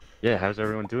Yeah, how's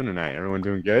everyone doing tonight? Everyone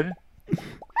doing good?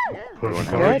 Everyone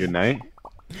having a Good. good night?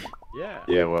 Yeah.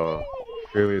 Yeah, well,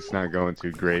 clearly it's not going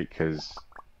too great because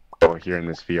well, here in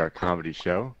this VR comedy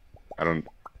show, I don't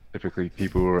typically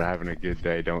people who are having a good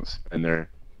day don't spend their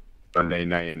Sunday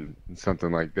night in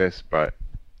something like this, but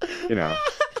you know.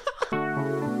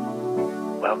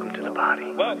 Welcome to the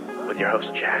party What? with your host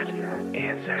Chad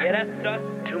and Zack. Yeah, that's us.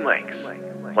 Two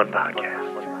mics, one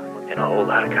podcast, and a whole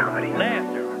lot of comedy.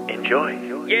 Laughter. Enjoy.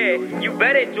 Yeah, you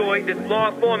better enjoy this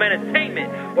long-form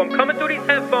entertainment. Well, I'm coming through these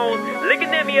headphones, licking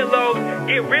them earlobes,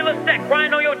 getting real upset,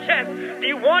 crying on your chest. Do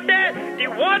you want that? Do you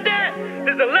want that?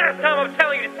 This is the last time I'm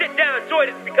telling you to sit down and enjoy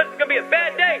this because it's gonna be a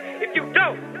bad day if you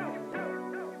don't.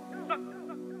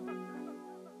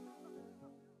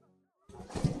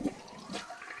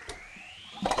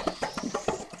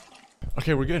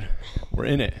 Okay, we're good. We're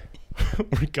in it.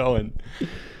 We're going.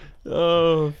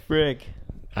 Oh, frick.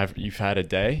 You've had a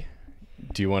day.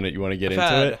 Do you want to get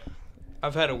into it?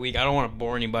 I've had a week. I don't want to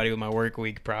bore anybody with my work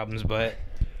week problems, but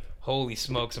holy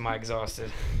smokes, am I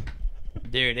exhausted.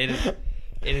 Dude, it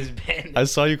has been. I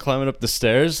saw you climbing up the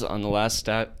stairs on the last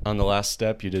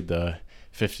step. You did the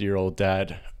 50-year-old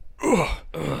dad.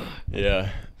 Yeah.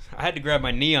 I had to grab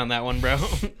my knee on that one, bro.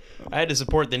 I had to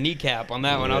support the kneecap on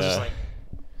that one. I was just Yeah. like,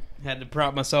 had to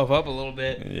prop myself up a little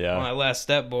bit. Yeah. On that last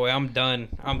step, boy, I'm done.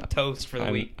 I'm toast for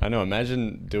the week. I know.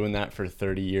 Imagine doing that for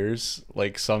 30 years,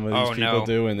 like some of these Oh, people no.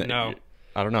 do, and No.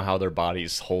 I don't know how their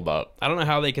bodies hold up. I don't know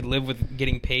how they could live with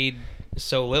getting paid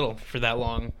so little for that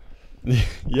long.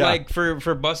 Yeah. Like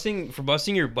for busting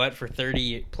your butt for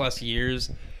 30 plus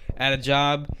years at a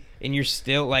job, and you're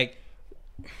still like,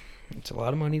 it's a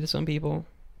lot of money to some people.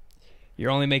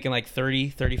 You're only making like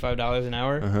 $35 an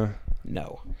hour. Uh-huh.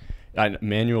 No.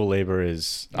 Manual labor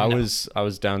is. I No.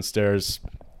 was downstairs,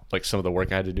 like some of the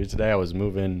work I had to do today. I was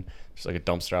moving. There's like a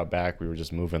dumpster out back. We were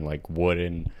just moving like wood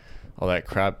and all that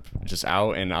crap just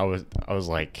out, and I was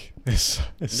like, this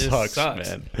sucks,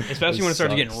 man. Especially when it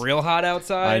starts getting real hot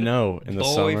outside. I know, in the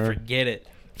Boy, summer. forget it.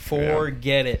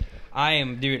 Forget it. I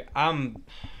don't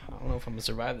know if I'm gonna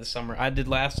survive this summer. I did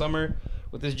last summer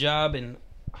with this job, and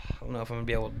I don't know if I'm gonna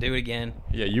be able to do it again.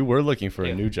 Yeah, you were looking for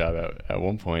Yeah. a new job at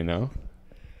one point, no?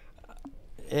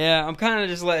 Yeah, I'm kind of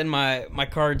just letting my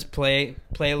cards play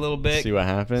a little bit. See what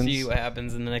happens. See what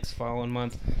happens in the next following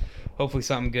month. Hopefully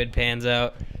something good pans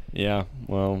out. Yeah.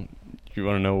 Well, you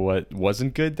want to know what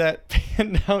wasn't good that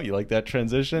panned out? You like that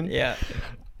transition? Yeah.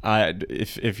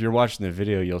 If you're watching the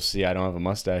video, you'll see I don't have a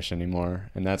mustache anymore,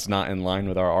 and that's not in line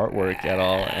with our artwork at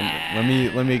all.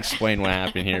 And let me explain what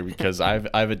happened here, because I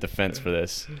have a defense for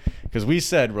this. Because we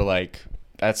said, we're like,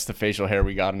 that's the facial hair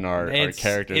we got in our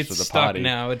characters it's for the stuck potty.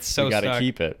 now. It's so we gotta stuck.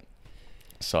 keep it.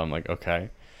 So I'm like,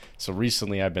 okay. So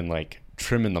recently I've been like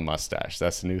trimming the mustache.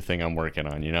 That's the new thing I'm working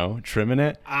on. Trimming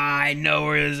it. I know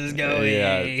where this is going.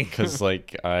 Yeah, because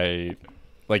if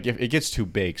it gets too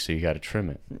big, so you got to trim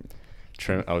it.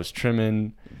 I was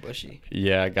trimming. Bushy.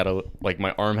 Yeah, I got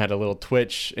my arm had a little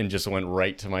twitch and just went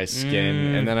right to my skin,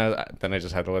 and then I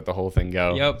just had to let the whole thing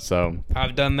go. Yep. So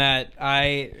I've done that.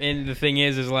 And the thing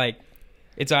is like,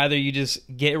 it's either you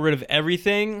just get rid of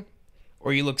everything,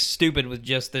 or you look stupid with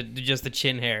just the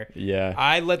chin hair. yeah,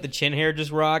 I let the chin hair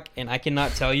just rock, and I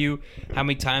cannot tell you how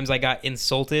many times I got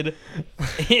insulted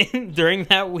during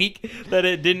that week that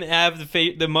it didn't have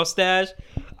the mustache.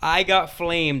 I got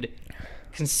flamed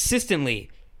consistently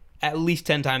at least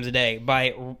 10 times a day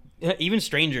by even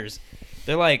strangers.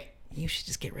 They're like, you should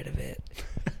just get rid of it.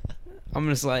 I'm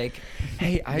just like,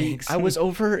 hey, thanks. I was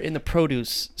over in the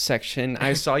produce section.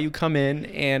 I saw you come in,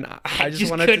 and I just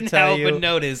wanted couldn't to tell help you. but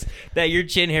notice that your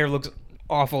chin hair looks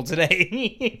awful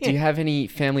today. Do you have any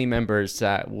family members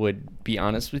that would be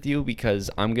honest with you? Because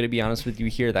I'm gonna be honest with you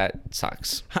here. That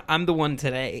sucks. I'm the one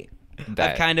today.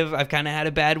 Bad. I've kind of had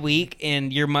a bad week,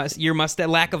 and your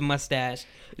lack of mustache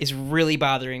is really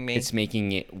bothering me. It's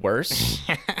making it worse.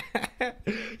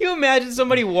 You imagine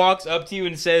somebody walks up to you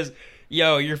and says,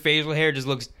 "Yo, your facial hair just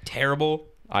looks terrible."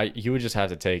 You would just have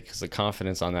to take the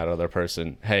confidence on that other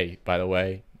person. Hey, by the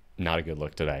way, not a good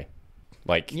look today.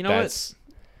 Like, You know that's,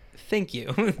 Thank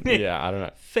you. Yeah, I don't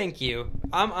know. Thank you.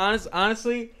 I'm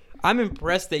honestly, I'm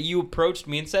impressed that you approached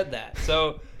me and said that.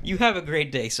 So you have a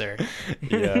great day, sir.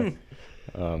 Yeah.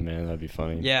 Oh man, that'd be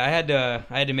funny. Yeah, I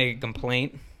had to make a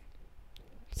complaint.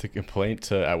 It's a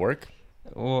complaint at work.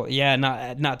 Well, yeah,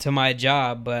 not to my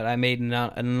job, but I made an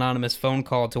anonymous phone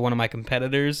call to one of my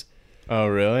competitors. Oh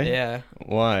really? Yeah.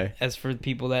 Why? As for the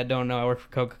people that don't know, I work for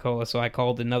Coca-Cola, so I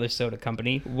called another soda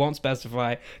company. Won't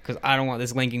specify because I don't want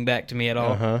this linking back to me at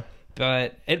all. Uh-huh.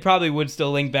 But it probably would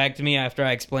still link back to me after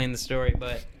I explain the story.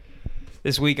 But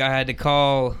this week I had to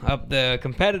call up the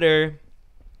competitor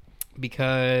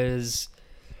because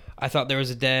I thought there was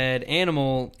a dead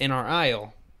animal in our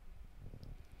aisle,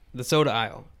 the soda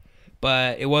aisle.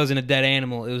 But it wasn't a dead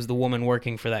animal. It was the woman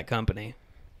working for that company.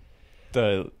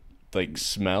 The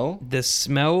smell? The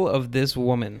smell of this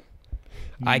woman.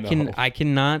 I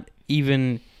cannot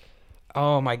even.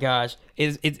 Oh my gosh.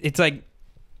 It's like,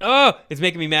 oh, it's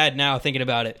making me mad now thinking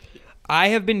about it. I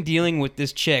have been dealing with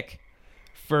this chick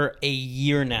for a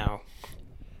year now.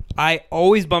 I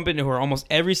always bump into her. Almost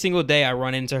every single day I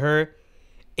run into her.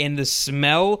 And the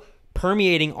smell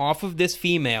permeating off of this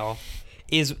female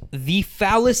is the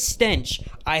foulest stench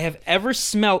I have ever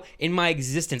smelt in my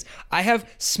existence. I have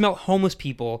smelt homeless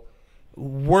people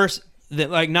worse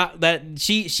than, like, not that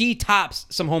she tops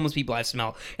some homeless people I've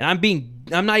smelled. And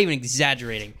I'm not even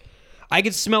exaggerating. I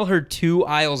could smell her 2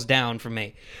 aisles down from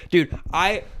me. Dude,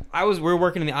 we're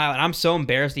working in the aisle, and I'm so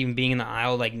embarrassed even being in the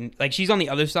aisle. Like she's on the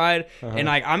other side, and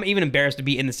like I'm even embarrassed to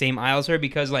be in the same aisle as her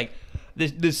because like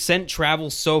the scent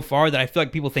travels so far that I feel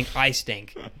like people think I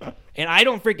stink. And I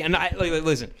don't freaking.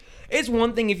 Listen, it's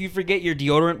one thing if you forget your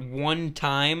deodorant one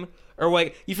time, or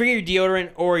like you forget your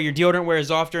deodorant, or your deodorant wears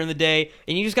off during the day,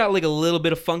 and you just got like a little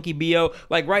bit of funky BO.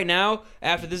 Like right now,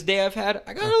 after this day I've had,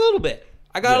 I got a little bit.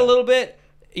 A little bit.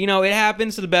 You know, it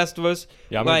happens to the best of us.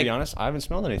 Yeah, I'm gonna be honest. I haven't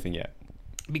smelled anything yet.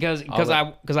 Because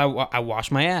I wash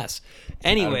my ass.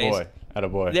 Anyways,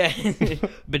 attaboy. Yeah,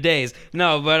 bidets.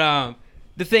 No, but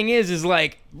the thing is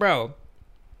like, bro,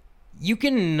 you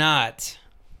cannot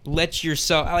let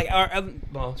yourself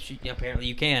apparently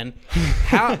you can.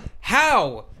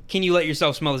 How can you let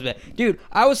yourself smell this bad, dude?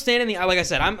 I was standing in the, like I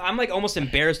said, I'm like almost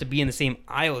embarrassed to be in the same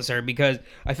aisle as her because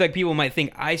I feel like people might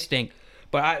think I stink.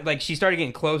 But she started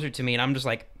getting closer to me, and I'm just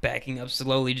like backing up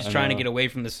slowly, just trying to get away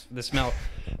from the smell.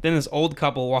 Then this old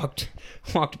couple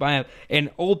walked by him, and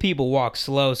old people walk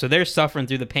slow, so they're suffering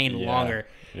through the pain longer.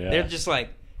 Yeah. They're just like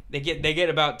they get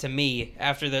about to me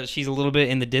after she's a little bit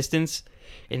in the distance,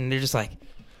 and they're just like,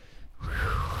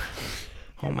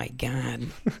 oh my god.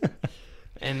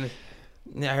 And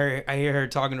I hear her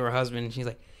talking to her husband, and she's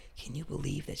like, can you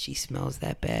believe that she smells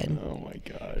that bad? Oh my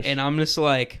gosh. And I'm just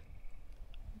like,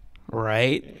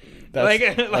 right? I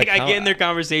get in their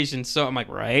conversation, so I'm like,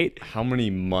 right? How many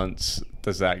months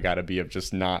does that got to be of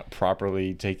just not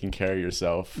properly taking care of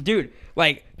yourself? Dude,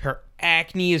 like her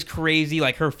acne is crazy.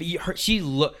 Like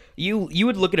you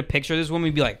would look at a picture of this woman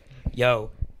and be like, yo,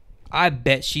 I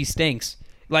bet she stinks.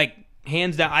 Like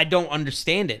hands down, I don't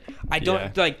understand it. I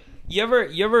don't like. You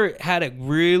ever had a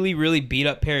really, really beat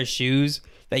up pair of shoes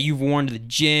that you've worn to the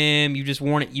gym? You've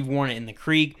worn it in the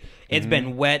creek. It's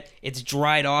been wet. It's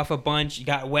dried off a bunch. You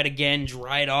got wet again,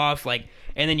 dried off. Like,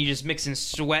 and then you just mix in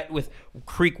sweat with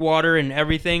creek water and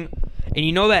everything. And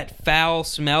you know that foul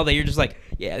smell that you're just like,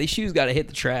 yeah, these shoes got to hit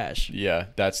the trash. Yeah,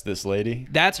 that's this lady.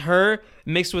 That's her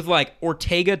mixed with like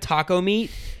Ortega taco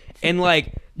meat and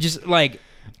like just like,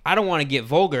 I don't want to get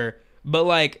vulgar, but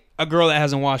like a girl that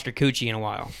hasn't washed her coochie in a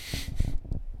while.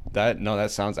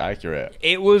 That sounds accurate.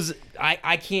 It was I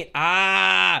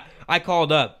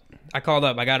called up. I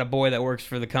got a boy that works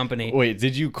for the company. Wait,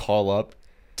 did you call up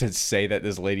to say that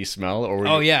this lady smelled?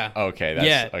 Or yeah.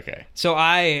 Okay, okay. So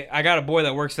I got a boy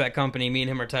that works for that company. Me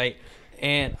and him are tight.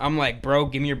 And I'm like, bro,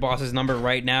 give me your boss's number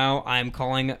right now. I'm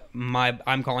calling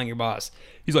your boss.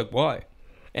 He's like, why?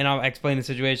 And I'll explain the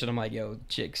situation. I'm like, yo,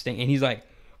 chick stink. And he's like,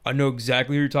 I know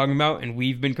exactly who you're talking about, and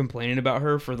we've been complaining about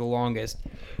her for the longest.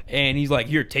 And he's like,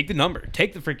 here, take the number.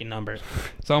 Take the freaking number.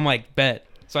 So I'm like, bet.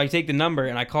 So I take the number,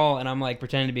 and I call, and I'm like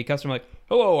pretending to be a customer. Like,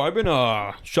 hello, I've been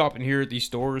shopping here at these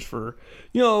stores for,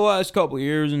 the last couple of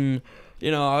years, and,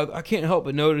 I can't help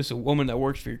but notice a woman that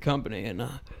works for your company, and,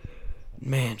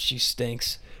 man, she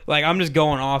stinks. Like, I'm just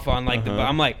going off on, like,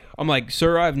 I'm like,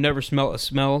 sir, I've never smelled a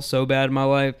smell so bad in my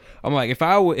life. I'm like, if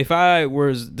I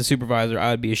was the supervisor,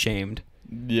 I'd be ashamed.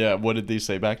 Yeah, what did they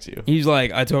say back to you? He's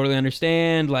like, I totally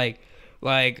understand. We're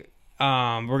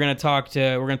gonna talk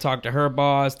to her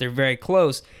boss. They're very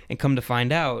close, and come to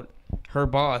find out, her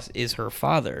boss is her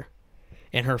father,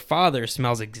 and her father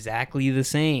smells exactly the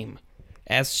same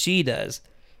as she does.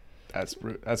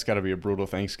 That's got to be a brutal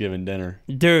Thanksgiving dinner,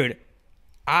 dude.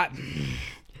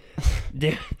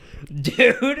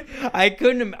 Dude, I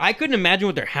couldn't imagine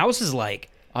what their house is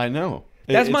like. I know.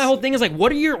 That's my whole thing. Is like,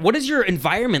 what is your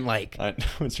environment like?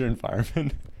 What's your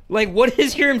environment? Like, what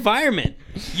is your environment?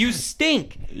 You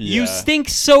stink. Yeah. You stink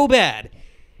so bad.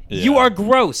 Yeah. You are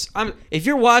gross. If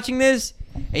you're watching this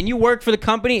and you work for the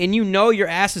company and you know your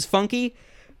ass is funky,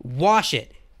 wash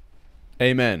it.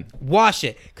 Amen. Wash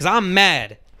it, because I'm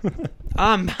mad.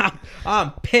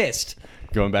 I'm pissed.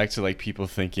 Going back to like people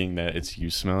thinking that it's you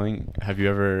smelling. Have you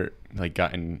ever like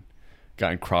gotten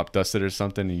gotten crop dusted or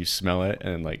something, and you smell it,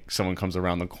 and like someone comes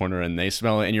around the corner and they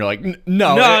smell it, and you're like,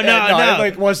 no, it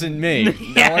like wasn't me.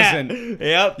 That wasn't.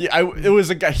 Yep. Yeah, it was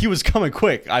a guy. He was coming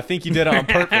quick. I think he did it on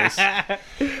purpose.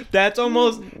 That's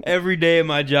almost every day of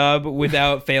my job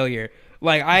without failure.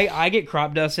 Like I get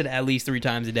crop dusted at least 3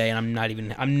 times a day, and I'm not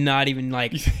even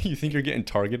like. You think you're getting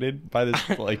targeted by this?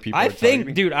 Like people. I are think,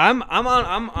 targeting? dude, I'm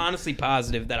honestly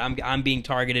positive that I'm being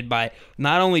targeted by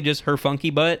not only just her funky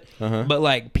butt, but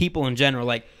like people in general.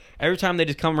 Like every time they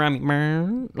just come around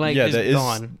me, like yeah, just that is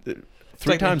gone.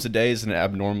 3 times a day is an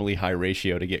abnormally high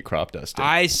ratio to get crop dusted.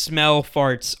 I smell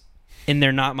farts, and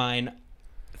they're not mine,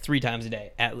 3 times a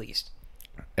day at least.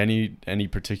 Any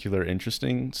particular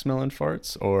interesting smelling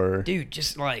farts or Dude,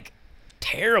 just like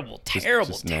terrible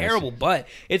just nasty. butt.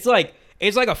 It's like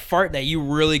a fart that you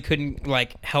really couldn't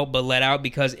like help but let out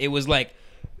because it was like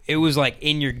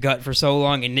in your gut for so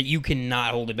long and that you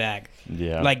cannot hold it back.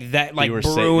 Yeah, like that, like you were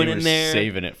brewing you were in there,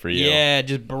 saving it for you. Yeah,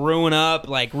 just brewing up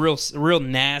like real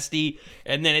nasty,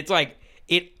 and then it's like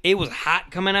it was hot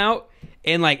coming out.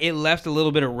 And like it left a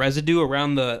little bit of residue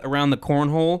around the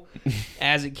cornhole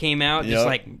as it came out, just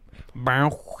like,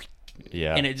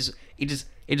 yeah. And it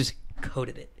just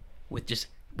coated it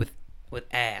with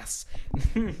ass.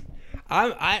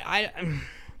 I'm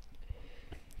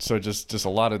So just a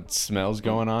lot of smells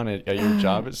going on at your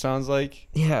job. It sounds like.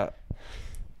 yeah.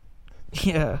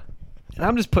 And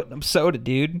I'm just putting up soda,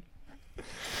 dude.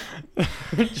 I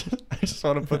just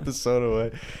want to put the soda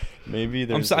away. Maybe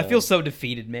there's. I feel so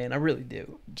defeated, man. I really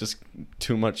do. Just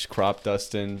too much crop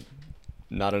dusting,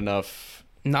 not enough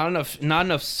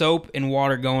soap and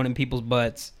water going in people's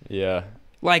butts. Yeah.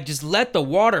 Like, just let the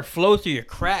water flow through your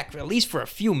crack, at least for a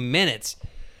few minutes.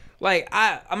 Like,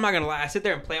 I'm not gonna lie. I sit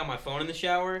there and play on my phone in the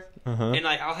shower, and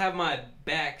like I'll have my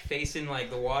back facing like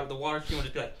the water. The water stream will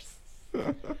just be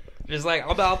like, just like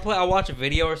I'll watch a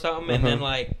video or something, and then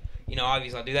like. You know,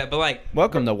 obviously I'll do that, but like...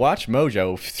 Welcome to Watch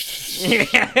Mojo.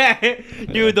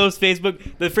 Dude, those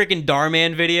the freaking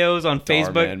Darman videos on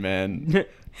Facebook. Darman, man.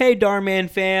 Hey, Darman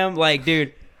fam. Like,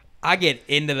 dude, I get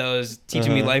into those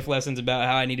teaching me life lessons about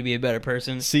how I need to be a better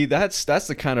person. See, that's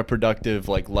the kind of productive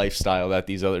like lifestyle that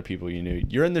these other people you knew.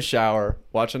 You're in the shower,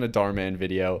 watching a Darman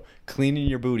video, cleaning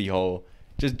your booty hole,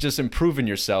 just improving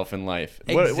yourself in life.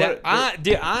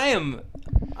 Dude, I'm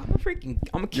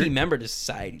a key member to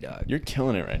society, dog. You're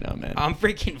killing it right now, man. I'm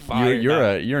freaking fired.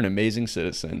 You're an amazing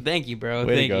citizen. Thank you, bro.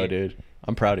 Way to go, dude.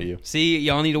 I'm proud of you. See,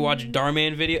 y'all need to watch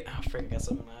Darman video. Oh, frick, I got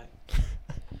something in my eye.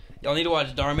 Y'all need to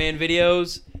watch Darman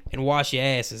videos and wash your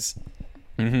asses.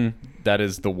 That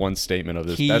is the one statement of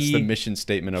this. That's the mission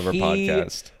statement of our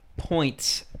podcast.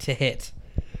 Points to hit.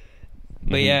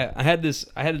 But yeah, I had this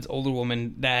older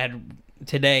woman that had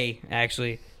today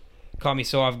actually caught me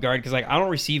so off guard because like I don't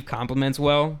receive compliments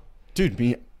well. Dude,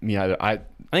 me either. I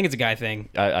think it's a guy thing.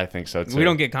 I think so too. We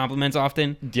don't get compliments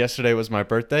often. Yesterday was my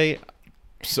birthday,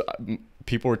 so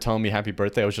people were telling me happy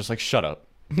birthday. I was just like, shut up.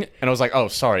 And I was like, oh,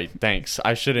 sorry, thanks.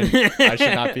 I should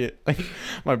not be. Like,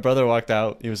 my brother walked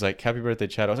out. He was like, happy birthday,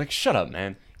 Chad. I was like, shut up,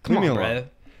 man. Come on, bro.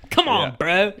 Come on,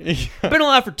 bro. Been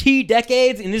alive for 2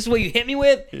 decades, and this is what you hit me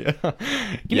with? Yeah.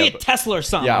 Give me a Tesla or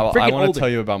something. Yeah, I want to tell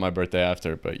you about my birthday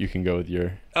after, but you can go with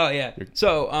your... Oh, yeah.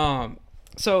 So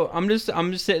I'm just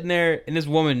sitting there, and this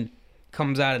woman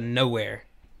comes out of nowhere,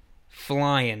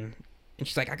 flying, and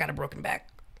she's like, I got a broken back.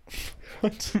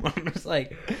 What?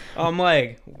 I'm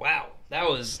like, wow. That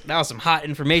was some hot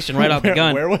information right off the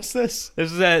gun. Where was this?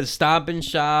 This was at Stop and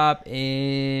Shop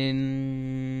in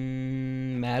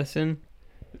Madison.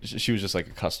 She was just like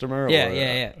a customer?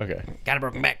 Yeah. Okay. Got a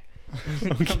broken back.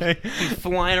 Okay. She's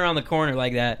flying around the corner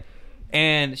like that.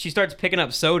 And she starts picking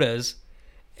up sodas.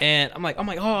 And I'm like, oh,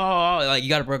 like, you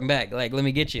got a broken back. Like, let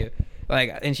me get you.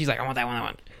 Like, and she's like, I want that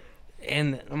one.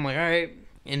 And I'm like, all right.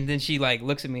 And then she like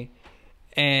looks at me.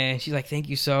 And she's like, thank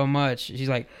you so much. She's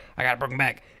like, I got a broken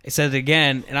back. It says it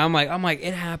again, and I'm like,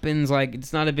 it happens. Like,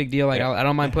 it's not a big deal. Like, I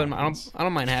don't mind putting. I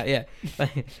don't mind.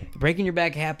 Like, breaking your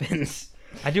back happens.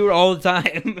 I do it all the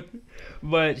time.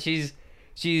 But she's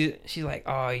like,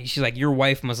 your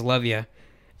wife must love you,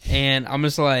 and I'm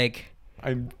just like,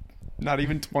 I'm not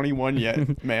even 21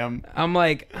 yet, ma'am. I'm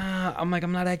like, I'm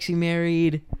not actually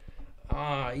married.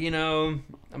 You know,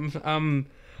 I'm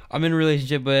in a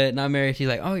relationship, but not married. She's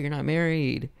like, oh, you're not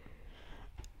married.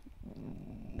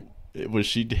 Was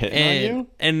she hitting on you?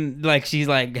 And like she's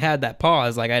like had that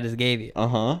pause like I just gave you.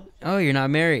 Oh, you're not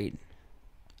married.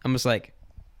 I'm just like,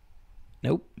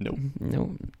 nope,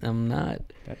 no, I'm not.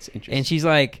 That's interesting. And she's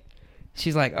like,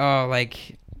 oh,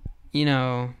 like, you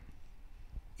know,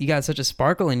 you got such a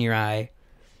sparkle in your eye.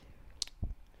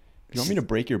 You want me to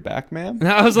break your back, ma'am? And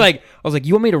I was like,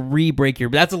 you want me to re-break your?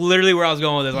 That's literally where I was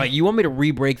going with this. Like, you want me to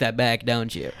re-break that back,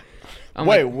 don't you?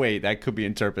 Wait, that could be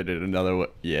interpreted another way.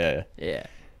 Yeah. Yeah.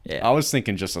 I was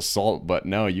thinking just assault, but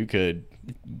no, you could.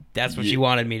 That's what she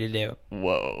wanted me to do.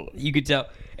 Whoa. You could tell.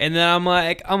 And then I'm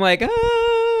like,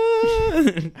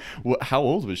 How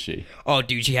old was she? Oh,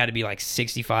 dude, she had to be like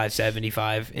 65,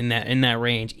 75 in that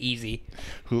range, easy.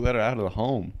 Who let her out of the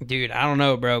home? Dude, I don't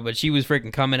know, bro, but she was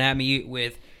freaking coming at me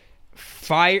with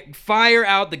fire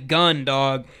out the gun,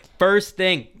 dog. First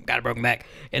thing, got a broken back,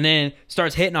 and then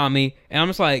starts hitting on me, and I'm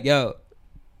just like, yo,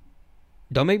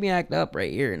 don't make me act up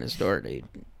right here in the store, dude.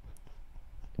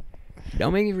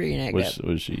 Don't make me freaking act up.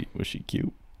 Was she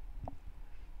cute?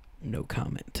 No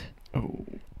comment. Oh.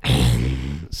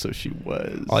 So she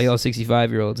was. All y'all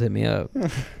 65-year-olds hit me up.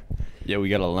 Yeah, we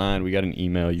got a line. We got an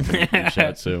email you can reach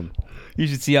out to. You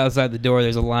should see outside the door.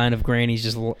 There's a line of grannies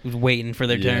just waiting for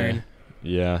their turn.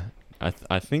 Yeah,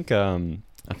 I think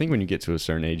when you get to a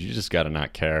certain age, you just gotta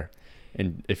not care.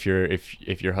 And if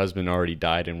your husband already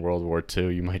died in World War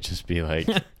II, you might just be like,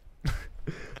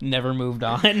 never moved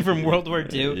on from World War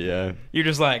II. Yeah, you're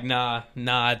just like, nah,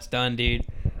 it's done, dude.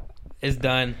 It's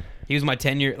done. He was my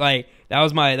 10-year, like that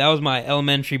was my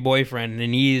elementary boyfriend,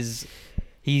 and he's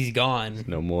gone.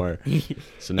 No more.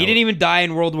 So he didn't even die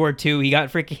in World War II. He got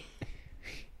freaking.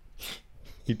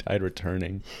 He died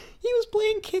returning. He was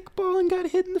playing kickball and got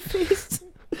hit in the face.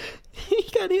 He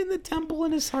got hit in the temple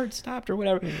and his heart stopped or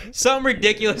whatever. Something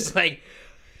ridiculous like,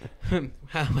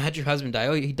 how'd your husband die?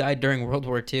 Oh, he died during World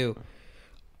War II.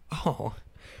 Oh,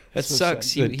 that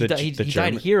sucks. He died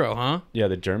a hero, huh? Yeah,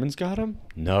 the Germans got him?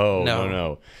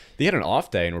 No. They had an off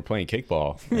day and were playing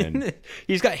kickball. And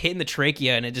he just got hit in the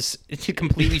trachea and it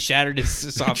completely shattered his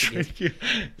esophagus.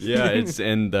 Yeah,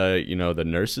 the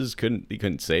nurses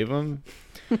couldn't save him.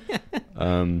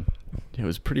 It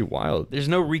was pretty wild. There's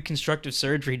no reconstructive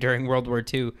surgery during World War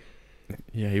II.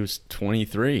 Yeah, he was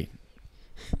 23.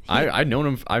 I'd known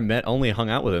him. Only hung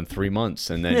out with him 3 months,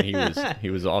 and then he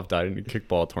was off, died in a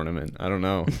kickball tournament. I don't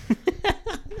know.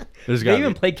 Did he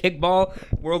even play kickball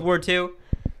World War II?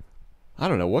 I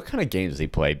don't know. What kind of games did he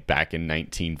play back in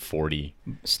 1940?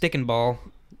 Stick and ball.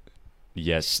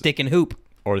 Yes. Stick and hoop.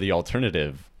 Or the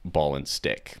alternative, ball and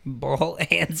stick. Ball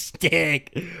and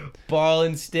stick. Ball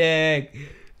and stick.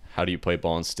 How do you play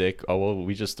ball and stick? Oh, well,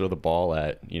 we just throw the ball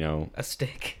at, a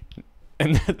stick.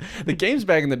 And the games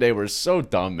back in the day were so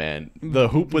dumb, man. The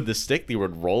hoop with the stick, they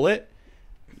would roll it.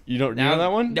 You know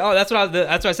that one? No, that's what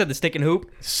I said. The stick and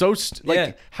hoop. So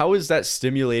how is that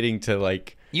stimulating to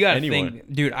like? You gotta anyone?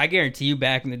 think, dude. I guarantee you,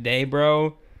 back in the day,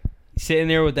 bro, sitting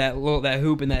there with that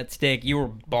hoop and that stick, you were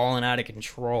balling out of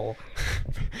control.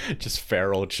 Just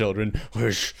feral children.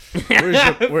 Where's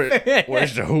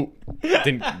the hoop?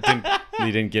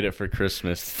 You didn't get it for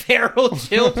Christmas. Feral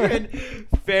children.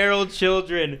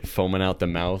 Foaming out the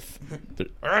mouth.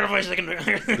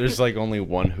 There's like only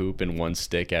one hoop and one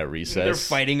stick at recess. They're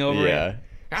fighting over it.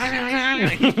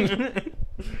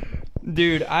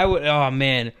 Dude, oh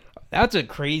man, that's a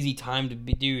crazy time to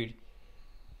be, dude.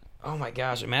 Oh my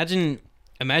gosh, imagine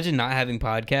not having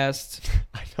podcasts.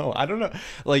 I know. I don't know.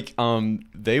 Like,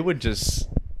 they would just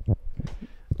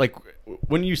like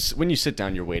when you sit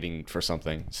down, you're waiting for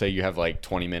something. Say you have like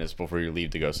 20 minutes before you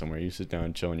leave to go somewhere. You sit down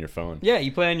and chill on your phone. Yeah,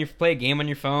 you play a game on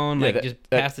your phone, just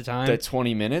pass the time. That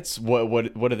 20 minutes.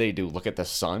 What do they do? Look at the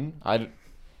sun?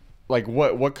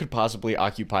 What could possibly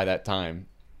occupy that time?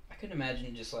 I couldn't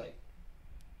imagine just like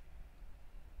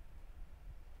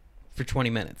for 20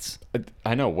 minutes.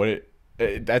 I know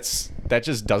that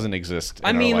just doesn't exist in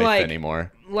our life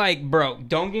anymore. Like, bro,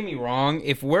 don't get me wrong.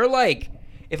 If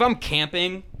I'm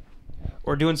camping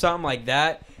or doing something like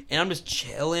that, and I'm just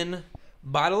chilling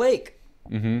by the lake,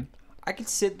 I could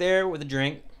sit there with a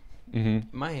drink in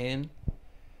my hand,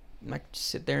 and I could just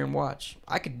sit there and watch.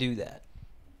 I could do that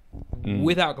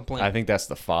without complaining. I think that's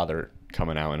the father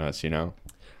coming out in us, Yeah,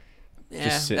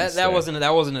 that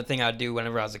wasn't a thing I'd do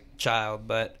whenever I was a child,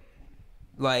 but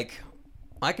like,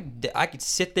 I could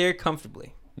sit there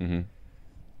comfortably,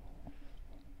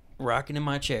 rocking in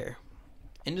my chair,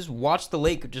 and just watch the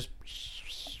lake. Just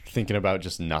thinking about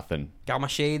just nothing. Got my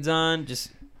shades on,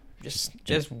 just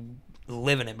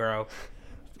living it, bro,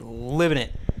 living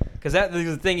it. Because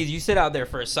the thing is, you sit out there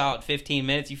for a solid 15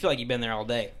 minutes, you feel like you've been there all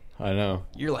day. I know.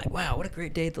 You're like, wow, what a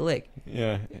great day at the lake.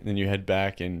 Yeah, and then you head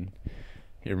back, and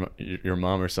your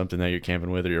mom or something that you're camping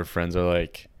with, or your friends are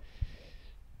like,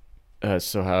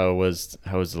 so how was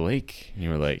the lake? And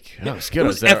you were like, oh, it was good. It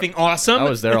was effing awesome. I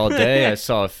was there all day. I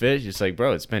saw a fish. It's like,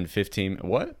 bro, it's been 15.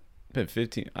 What? It's been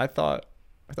 15. I thought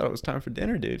it was time for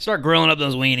dinner, dude. Start grilling up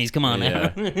those weenies. Come on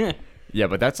now. Yeah,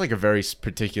 but that's like a very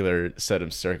particular set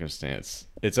of circumstance.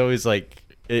 It's always like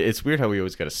it's weird how we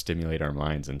always got to stimulate our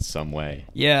minds in some way.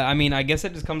 Yeah, I mean, I guess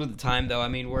it just comes with the time, though. I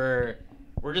mean, we're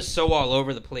just so all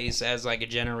over the place as like a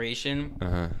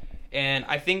generation, and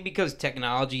I think because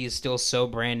technology is still so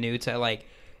brand new to like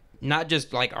not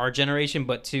just like our generation,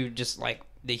 but to just like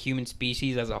the human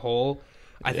species as a whole.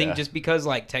 I think just because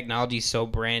like technology is so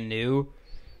brand new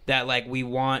that like we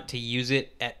want to use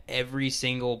it at every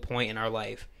single point in our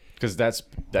life. Because that's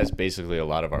basically a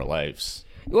lot of our lives.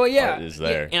 Well, yeah, is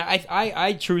there. And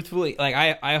I truthfully, like,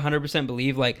 I 100%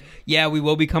 believe, like, yeah, we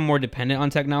will become more dependent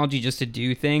on technology just to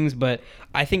do things, but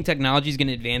I think technology is going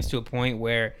to advance to a point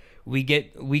where we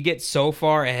get so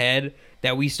far ahead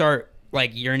that we start,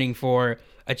 like, yearning for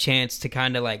a chance to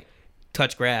kind of, like,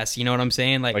 touch grass, you know what I'm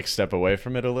saying? Like step away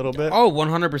from it a little bit? Oh,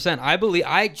 100%.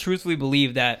 I truthfully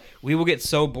believe that we will get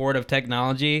so bored of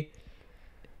technology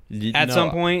at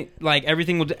some point, like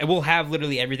everything we'll have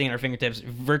literally everything at our fingertips.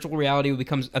 Virtual reality will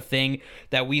become a thing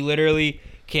that we literally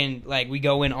can, like, we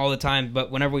go in all the time,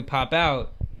 but whenever we pop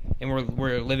out and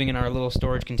we're living in our little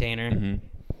storage container,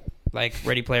 like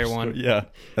Ready Player One. Yeah,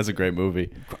 that's a great movie.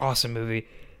 Awesome movie.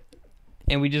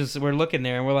 And we're looking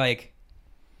there and we're like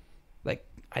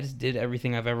I just did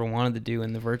everything I've ever wanted to do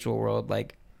in the virtual world.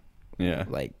 Like, yeah,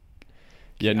 like,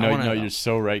 yeah, no, you're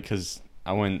so right, because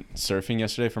I went surfing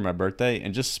yesterday for my birthday,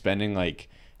 and just spending like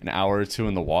an hour or two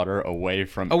in the water away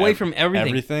from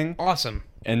everything. Awesome.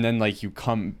 And then like you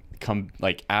come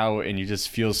like out and you just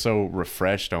feel so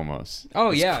refreshed almost.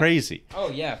 It's crazy.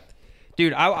 Oh yeah,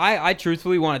 dude. I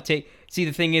truthfully want to see,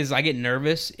 the thing is, I get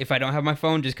nervous if I don't have my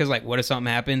phone, just because, like, what if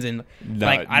something happens and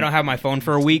like I don't have my phone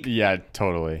for a week? Yeah,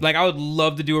 totally. Like, I would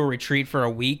love to do a retreat for a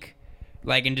week,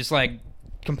 like, and just like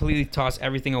completely toss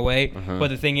everything away. But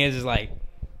the thing is like,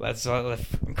 that's a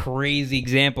crazy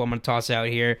example I'm gonna toss out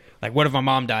here. Like, what if my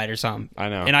mom died or something? I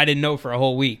know. And I didn't know for a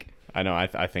whole week. I know.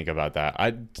 I think about that.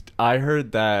 I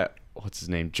heard that, what's his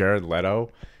name, Jared Leto,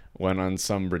 went on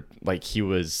some like he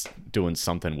was doing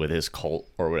something with his cult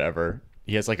or whatever.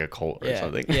 He has like a cult or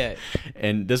something. Yeah.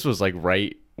 And this was like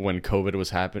right when COVID was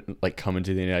coming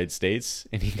to the United States,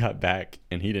 and he got back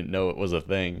and he didn't know it was a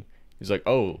thing. He's like,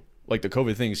 oh, like the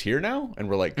COVID thing's here now, and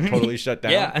we're like totally shut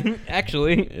down. Yeah,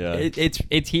 actually,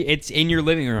 it's in your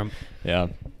living room. Yeah.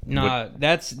 Nah,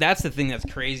 that's the thing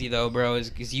that's crazy though, bro, is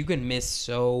because you can miss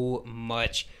so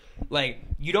much. Like,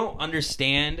 you don't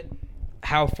understand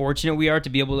how fortunate we are to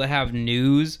be able to have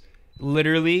news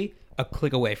literally a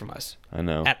click away from us. I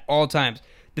know. At all times.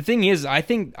 The thing is, I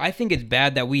think it's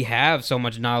bad that we have so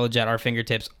much knowledge at our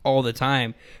fingertips all the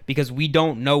time, because we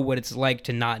don't know what it's like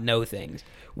to not know things.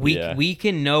 We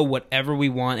can know whatever we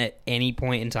want at any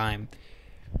point in time.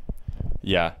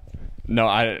 Yeah. No,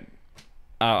 I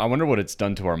wonder what it's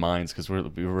done to our minds, because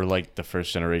we were like the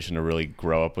first generation to really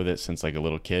grow up with it since like a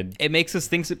little kid. It makes us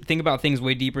think about things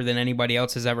way deeper than anybody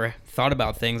else has ever thought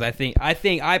about things.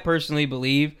 I personally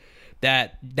believe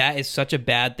that is such a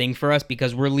bad thing for us,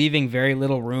 because we're leaving very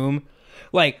little room.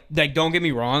 Like don't get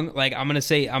me wrong. Like, I'm gonna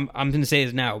say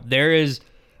this now. There is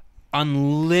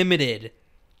unlimited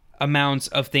amounts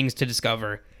of things to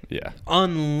discover. Yeah.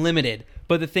 Unlimited.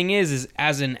 But the thing is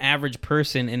as an average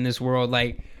person in this world,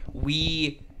 like,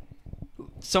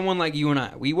 someone like you and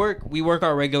I, we work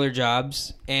our regular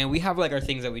jobs, and we have like our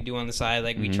things that we do on the side.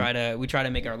 Like, we try to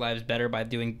make our lives better by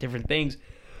doing different things.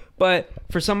 But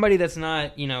for somebody that's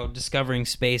not, discovering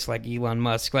space like Elon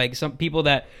Musk, like some people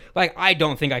that, like, I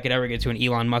don't think I could ever get to an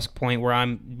Elon Musk point where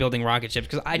I'm building rocket ships,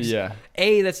 because I just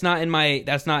that's not in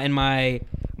my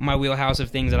wheelhouse of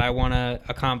things that I want to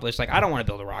accomplish. Like, I don't want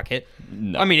to build a rocket.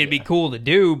 No, I mean, it'd be cool to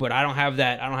do, but I don't have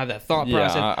that thought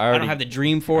process. I don't have the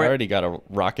dream for it. I already got a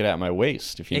rocket at my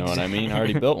waist, if you know what I mean. I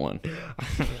already built one.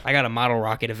 I got a model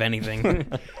rocket, if anything.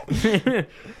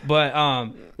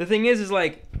 But the thing is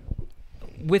like,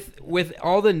 with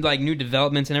all the like new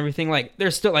developments and everything, like,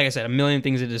 there's still, like I said, a million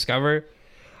things to discover.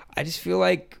 I just feel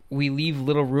like we leave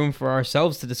little room for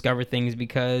ourselves to discover things,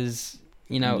 because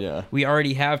we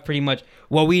already have pretty much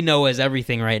what we know as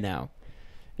everything right now.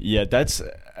 Yeah, that's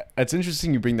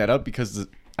interesting you bring that up, because it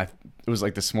was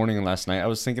like this morning and last night I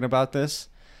was thinking about this.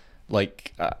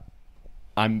 Like,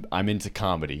 I'm into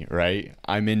comedy, right?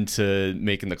 I'm into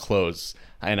making the clothes,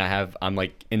 and I'm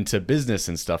like into business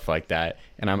and stuff like that.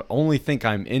 And I only think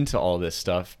I'm into all this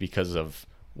stuff because of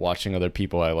watching other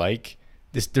people I like.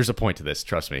 There's a point to this,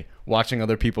 trust me. Watching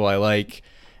other people I like,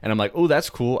 and I'm like, oh, that's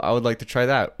cool, I would like to try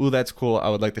that. Oh, that's cool, I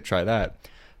would like to try that.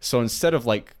 So instead of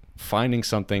like finding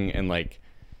something and like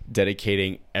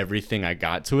dedicating everything I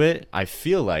got to it, I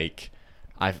feel like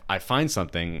I find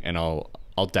something and I'll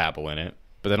dabble in it.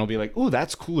 But then I'll be like, oh,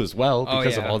 that's cool as well,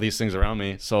 because of all these things around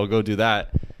me. So I'll go do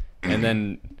that. And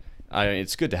then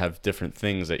it's good to have different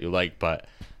things that you like, but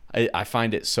I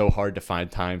find it so hard to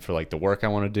find time for like the work I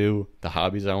want to do, the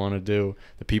hobbies I want to do,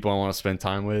 the people I want to spend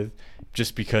time with,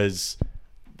 just because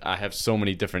I have so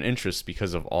many different interests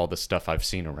because of all the stuff I've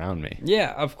seen around me.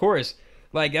 Yeah, of course.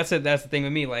 Like that's the thing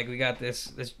with me. Like we got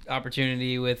this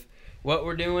opportunity with what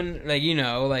we're doing, like, you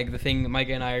know, like the thing that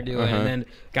Micah and I are doing, and then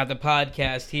got the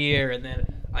podcast here, and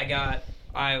then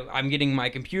I'm getting my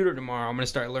computer tomorrow. I'm gonna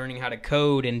start learning how to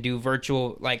code and do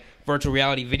virtual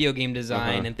reality video game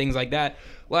design and things like that.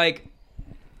 Like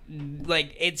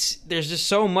there's just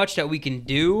so much that we can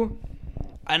do,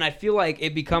 and I feel like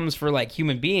it becomes, for like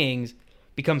human beings,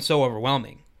 becomes so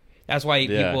overwhelming. That's why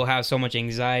people have so much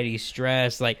anxiety,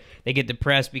 stress, like they get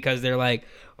depressed because they're like,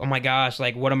 oh my gosh,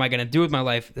 like what am I gonna do with my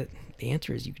life? The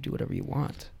answer is you can do whatever you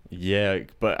want. Yeah,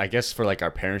 but I guess for like our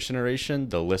parents' generation,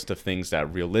 the list of things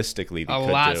that realistically they a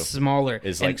could lot do smaller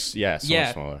is like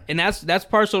smaller. And that's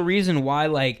partial reason why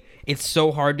like it's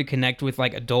so hard to connect with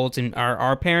like adults and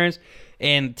our parents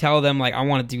and tell them like I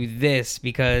want to do this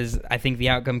because I think the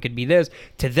outcome could be this.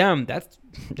 To them, that's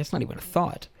not even a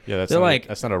thought. Yeah,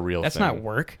 that's not a real that's thing. not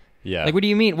work. Yeah. Like what do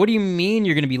you mean? What do you mean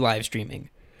you're going to be live streaming?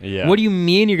 Yeah. What do you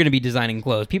mean you're going to be designing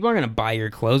clothes? People aren't going to buy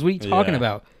your clothes. What are you talking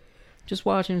about? Just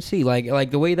watch and see. Like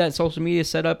the way that social media is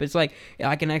set up, it's like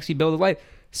I can actually build a life.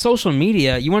 Social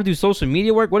media, you want to do social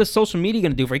media work? What is social media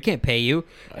going to do for you? It can't pay you.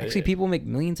 Actually, people make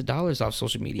millions of dollars off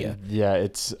social media. Yeah,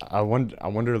 I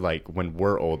wonder like when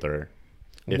we're older,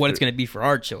 what it's going to be for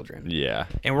our children. Yeah.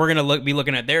 And we're going to be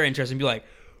looking at their interests and be like,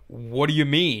 what do you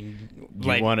mean?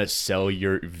 You want to sell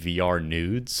your VR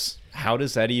nudes? How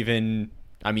does that even...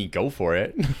 I mean, go for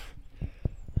it.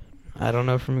 I don't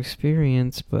know from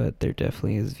experience, but there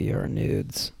definitely is VR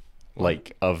nudes.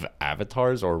 Like, of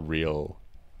avatars or real?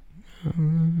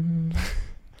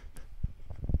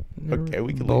 Okay,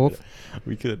 we can both. leave it.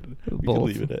 We could Both.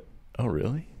 leave it at... Oh,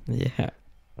 really? Yeah.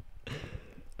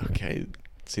 Okay.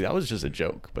 See, that was just a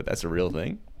joke, but that's a real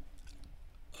thing.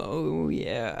 Oh,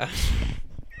 yeah.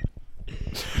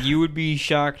 You would be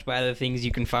shocked by the things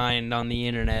you can find on the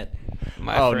internet,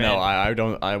 my friend. No,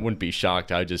 I wouldn't be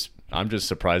shocked. I'm just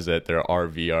surprised that there are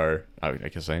VR. I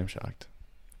guess I am shocked.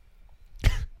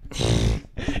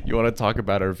 You want to talk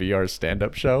about our VR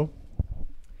stand-up show?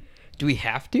 Do we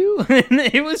have to?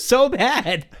 It was so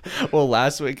bad. Well,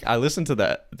 last week I listened to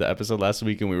the episode last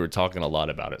week, and we were talking a lot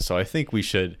about it. So I think we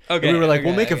should. Okay. We were like,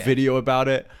 we'll make a video about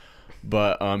it.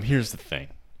 But here's the thing: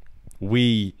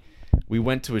 we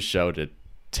went to a show to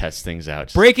test things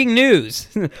out. Breaking news.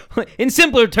 In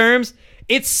simpler terms,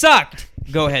 it sucked.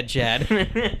 Go ahead, Chad.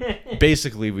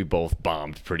 Basically, we both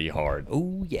bombed pretty hard.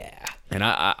 Oh yeah. And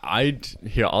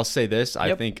I'll say this.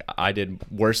 I think I did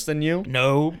worse than you.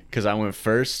 No. Because I went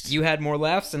first. You had more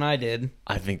laughs than I did.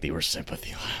 I think they were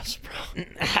sympathy laughs, bro.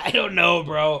 I don't know,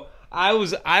 bro. I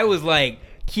was like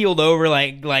keeled over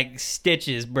like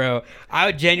stitches, bro.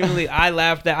 I genuinely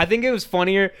laughed at. I think it was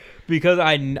funnier because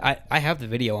I have the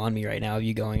video on me right now of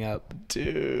you going up,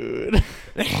 dude.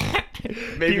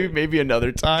 maybe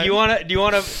another time. Do you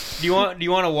want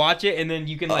to watch it and then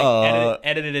you can like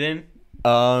edit it in?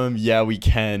 Yeah, we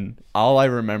can. All I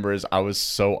remember is I was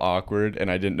so awkward and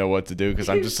I didn't know what to do because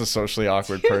I'm just a socially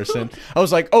awkward person. I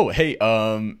was like, oh, hey,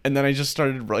 and then I just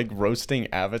started like roasting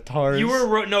avatars.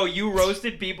 You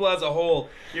roasted people as a whole.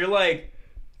 You're like,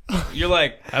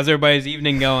 how's everybody's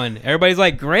evening going? Everybody's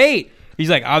like, great. He's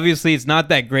like, obviously it's not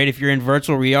that great if you're in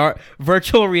virtual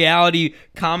reality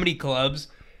comedy clubs.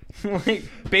 Like,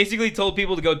 basically told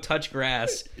people to go touch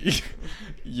grass.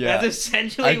 Yeah, that's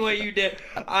essentially what you did.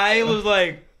 I was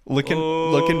like,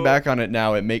 looking back on it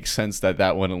now, it makes sense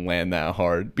that wouldn't land that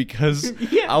hard because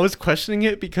I was questioning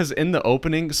it because in the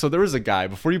opening, so there was a guy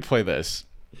before you play this.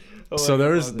 There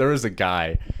was a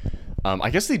guy. I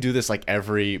guess they do this like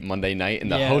every Monday night,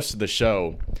 and the host of the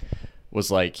show was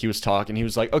like, he was talking, he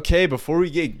was like, okay, before we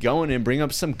get going and bring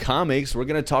up some comics, we're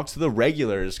gonna talk to the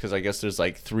regulars, because I guess there's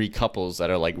like 3 couples that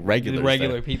are like regulars.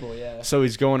 Regular people, yeah. So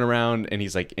he's going around and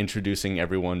he's like introducing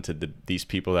everyone to these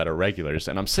people that are regulars,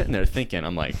 and I'm sitting there thinking,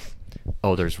 I'm like,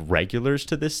 oh, there's regulars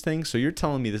to this thing? So you're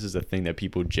telling me this is a thing that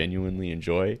people genuinely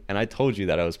enjoy? And I told you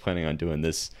that I was planning on doing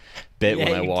this bit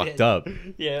when I walked up.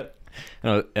 Yeah.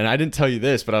 And I didn't tell you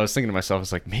this, but I was thinking to myself, I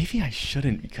was like, maybe I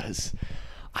shouldn't, because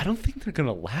I don't think they're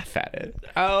gonna laugh at it.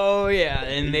 Oh yeah,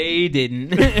 and they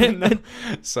didn't.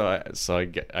 So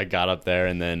I got up there,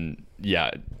 and then you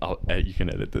can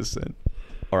edit this in,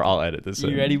 or I'll edit this in.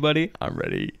 You ready, buddy? I'm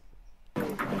ready.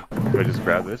 Do I just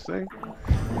grab this thing?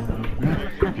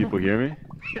 Can people hear me?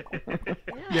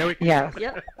 Yeah, we can. Yeah.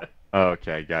 Yep. Oh,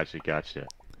 okay, gotcha.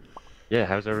 Yeah,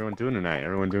 how's everyone doing tonight?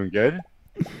 Everyone doing good?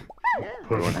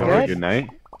 Everyone having a good night?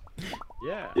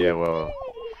 Yeah, well,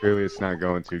 clearly it's not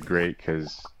going too great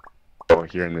because,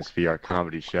 here in this VR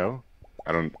comedy show,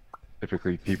 I don't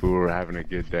typically people who are having a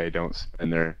good day don't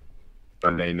spend their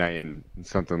Sunday night in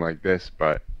something like this,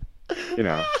 but you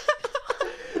know,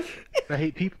 I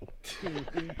hate people.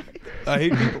 I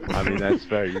hate people. I mean that's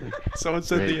fair. You Someone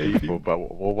said they hate people, but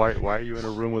why are you in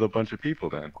a room with a bunch of people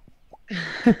then?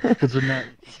 Because they're not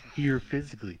here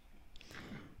physically.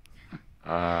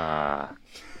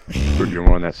 You're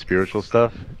more on that spiritual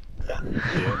stuff. Yeah,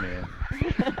 man.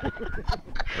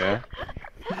 Yeah.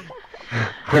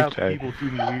 Crowds Okay. of people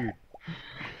do me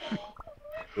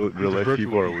weird. Real life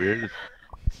people are weird.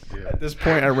 At this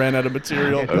point, I ran out of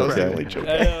material. That was the Okay. only joke.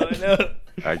 I know.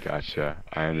 I gotcha.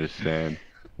 I understand.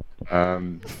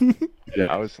 Yeah,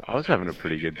 I was having a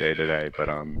pretty good day today, but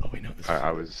we know this.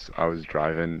 I was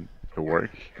driving to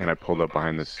work and I pulled up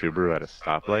behind the Subaru at a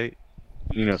stoplight.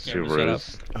 You know, shut up.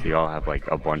 Subarus, they all have like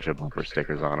a bunch of bumper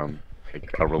stickers on them, like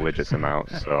a religious amount.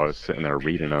 So I was sitting there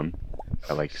reading them.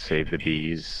 I like Save the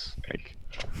Bees, like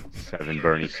 7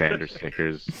 Bernie Sanders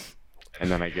stickers,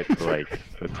 and then I get to like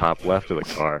the top left of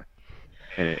the car,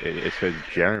 and it says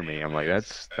Jeremy. I'm like,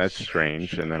 that's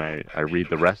strange. And then I read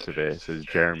the rest of it. It says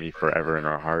Jeremy forever in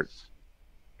our hearts,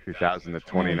 2000 to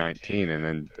 2019, and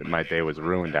then my day was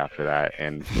ruined after that.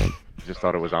 And just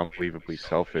thought it was unbelievably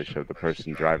selfish of the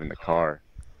person driving the car,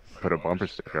 put a bumper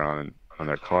sticker on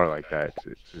their car like that,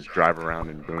 to just drive around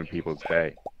and ruin people's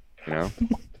day. You know?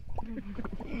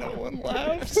 No one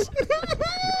laughs.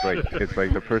 It's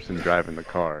like the person driving the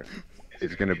car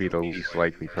is going to be the least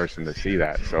likely person to see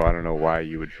that. So I don't know why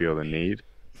you would feel the need.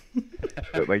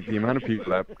 But like the amount of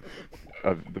people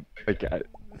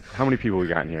how many people we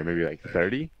got in here? Maybe like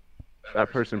 30.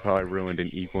 That person probably ruined an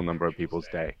equal number of people's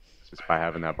day just by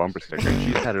having that bumper sticker. And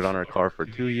she's had it on her car for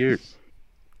 2 years.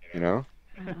 You know?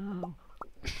 Oh.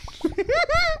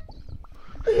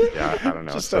 Yeah, I don't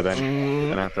know. So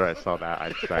then after I saw that, I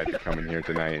decided to come in here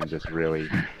tonight and just really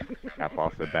cap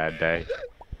off the bad day.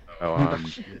 So,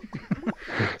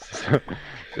 so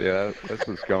yeah, that's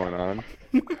what's going on.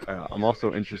 I'm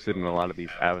also interested in a lot of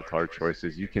these avatar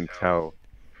choices. You can tell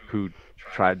who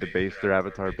tried to base their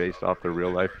avatar based off the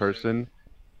real life person,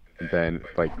 and then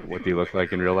like what they look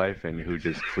like in real life, and who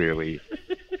just clearly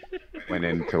went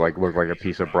in to like look like a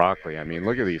piece of broccoli. I mean,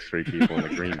 look at these 3 people in the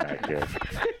green back here.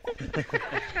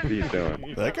 What are you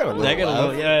doing? That got a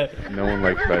little. Yeah. No one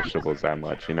likes vegetables that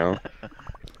much, you know?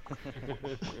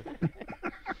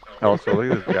 Also,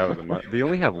 look at this guy with a mustache. They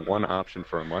only have one option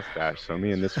for a mustache, so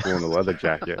me and this fool in the leather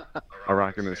jacket are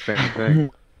rocking the same thing.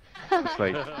 It's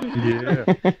like, yeah.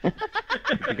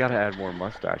 You gotta add more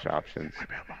mustache options.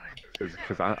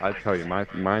 Because I tell you,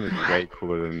 mine is way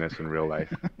cooler than this in real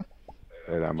life.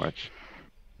 Say that much.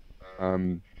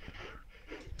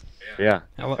 Yeah.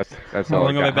 That's How all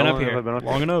long have I got. been How up long have I here? been up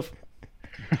Long here? enough.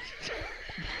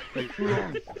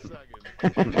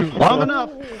 Long enough.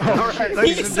 All right, He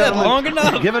ladies and said gentlemen, long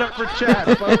enough. give it up for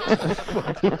Chad,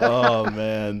 folks. Oh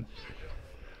man,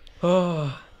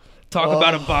 Oh, talk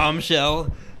about a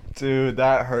bombshell. dude,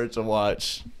 that hurt to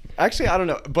watch. Actually, I don't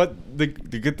know, but the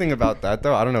good thing about that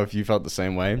though, I don't know if you felt the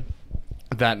same way.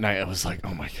 That night, I was like,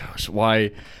 oh my gosh,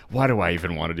 why do I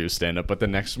even want to do stand up? But the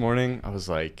next morning, I was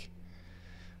like,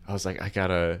 I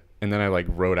gotta. And then I like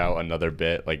wrote out another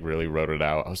bit, like really wrote it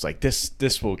out. I was like,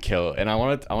 this will kill. And I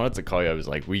wanted to call you. I was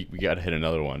like, we gotta hit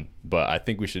another one. But I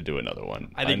think we should do another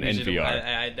one. I think in we should. VR.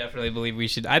 I definitely believe we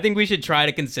should. I think we should try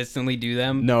to consistently do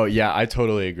them. No, yeah, I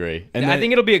totally agree. And I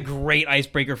think it'll be a great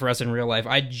icebreaker for us in real life.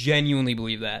 I genuinely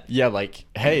believe that. yeah, like,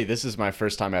 hey, this is my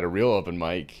first time at a real open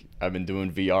mic. I've been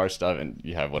doing VR stuff, and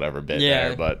you have whatever bit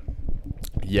there. But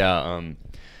yeah,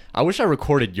 I wish I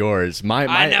recorded yours.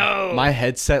 I know. My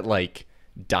headset like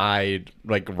died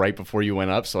like right before you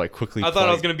went up, so I quickly. I thought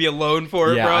I was gonna be alone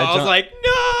for it, Yeah, bro. I was like,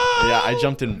 no. Yeah, I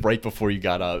jumped in right before you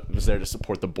got up. Was there to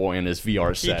support the boy in his VR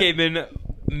He set. came in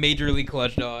majorly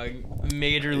clutch, dog.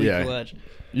 Majorly clutch.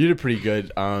 You did pretty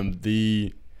good.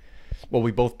 Well,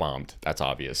 we both bombed. That's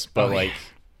obvious, but like.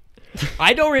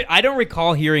 I don't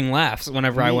recall hearing laughs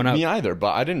whenever I went up. Me either,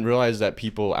 but I didn't realize that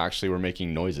people actually were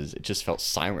making noises. It just felt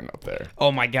silent up there. Oh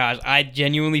my gosh, I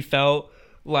genuinely felt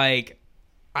like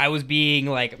I was being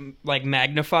like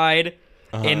magnified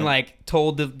and like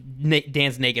told to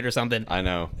dance naked or something. I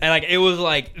know. And like it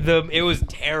was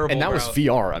terrible. And that bro. was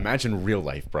VR. Imagine real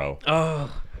life, bro. Oh.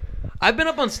 I've been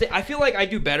up on stage. I feel like I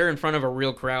do better in front of a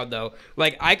real crowd though.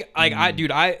 Like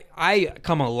I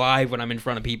come alive when I'm in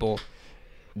front of people.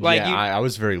 Like yeah, I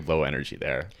was very low energy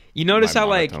there. You notice My how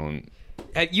monotone.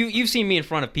 like you've seen me in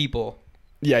front of people.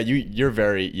 Yeah, you're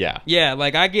very Yeah,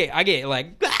 like I get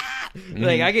like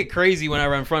like I get crazy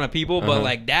whenever I'm in front of people, but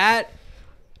like that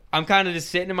I'm kind of just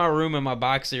sitting in my room in my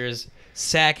boxers,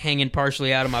 sack hanging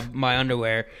partially out of my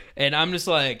underwear, and I'm just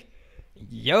like,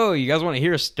 yo, you guys want to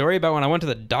hear a story about when I went to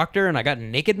the doctor and I got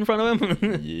naked in front of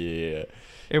him? Yeah.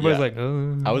 Everybody's Yeah. like,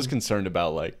 oh. I was concerned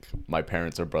about like my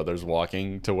parents or brothers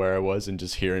walking to where I was and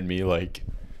just hearing me like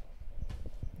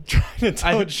trying to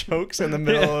tell jokes in the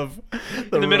middle of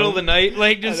in the middle of the room. night,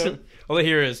 like just all I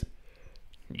hear is,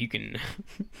 you can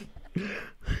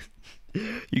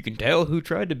tell who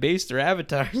tried to base their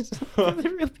avatars on the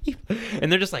real people,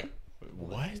 and they're just like,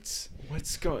 What's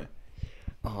going?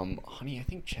 Honey, I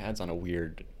think Chad's on a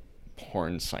weird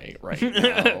porn site right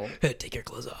now. take your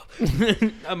clothes off.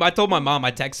 I told my mom,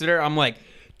 I texted her, I'm like,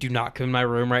 do not come in my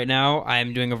room right now. I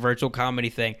am doing a virtual comedy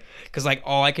thing. Because, like,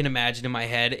 all I can imagine in my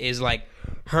head is, like,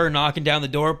 her knocking down the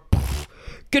door.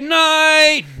 Good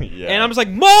night. Yeah. And I'm just like,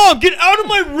 Mom, get out of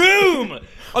my room.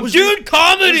 I'm doing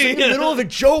comedy. in the middle of a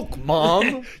joke,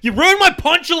 Mom. You ruined my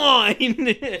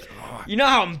punchline. You know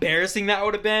how embarrassing that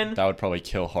would have been? That would probably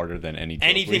kill harder than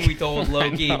Anything we told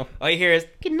Loki. know. All you hear is,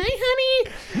 good night,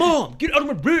 honey. Mom, get out of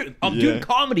my room. I'm doing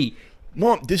comedy.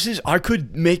 Mom, I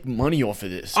could make money off of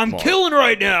this. I'm Mom. killing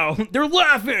right now. They're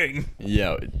laughing.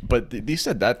 Yeah, but they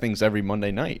said that thing's every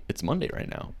Monday night. It's Monday right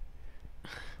now.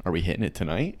 Are we hitting it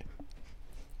tonight?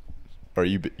 Or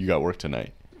you got work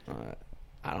tonight?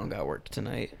 I don't got work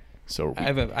tonight. So I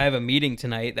have a meeting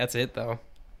tonight. That's it though.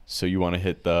 So you want to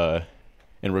hit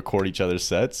and record each other's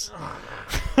sets?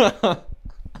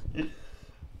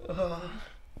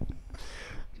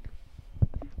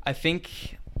 I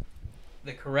think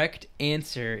the correct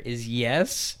answer is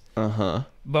yes, Uh-huh.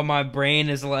 but my brain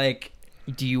is like,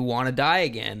 do you want to die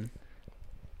again?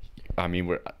 I mean,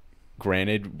 we're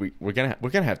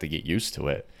gonna have to get used to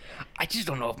it. I just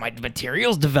don't know if my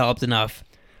material's developed enough.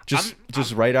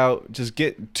 Just write out. Just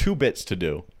get 2 bits to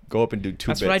do. Go up and do 2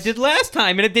 bits. That's what I did last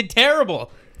time, and it did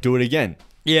terrible. Do it again.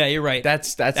 Yeah, you're right.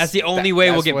 That's the only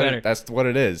way we'll get better. That's what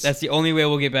it is. That's the only way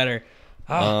we'll get better.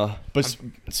 But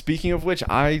speaking of which,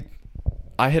 I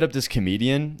hit up this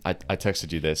comedian. I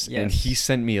texted you this, and Yes. he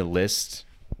sent me a list.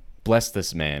 Bless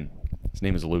this man. His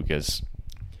name is Lucas.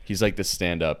 He's like this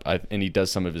stand-up, and he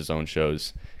does some of his own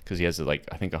shows because he has like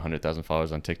I think 100,000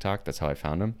 followers on TikTok. That's how I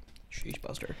found him. Sheesh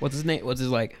Buster. What's his name? What's his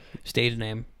like stage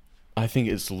name? I think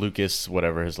it's Lucas,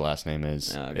 whatever his last name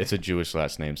is. Oh, okay. It's a Jewish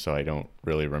last name, so I don't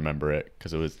really remember it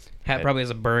because it was Probably has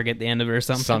a Berg at the end of it or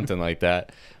something. something like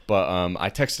that. But I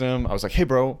texted him. I was like, "Hey,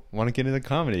 bro, want to get into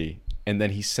comedy?" And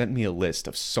then he sent me a list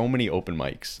of so many open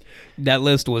mics. That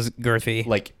list was girthy.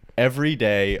 Like every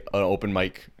day, an open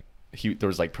mic. There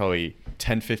was like probably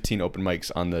 10, 15 open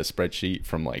mics on the spreadsheet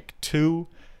from like 2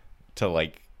 to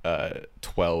like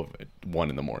 12, 1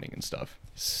 in the morning and stuff.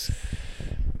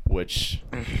 Which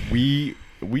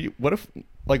what if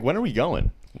like when are we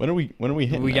going? When are we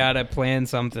hitting? We that? gotta plan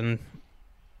something.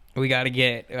 We gotta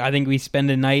get. I think we spend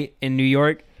a night in New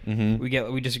York.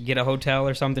 Mm-hmm. We just get a hotel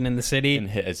or something in the city. And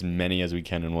hit as many as we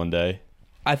can in one day.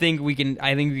 I think we can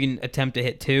attempt to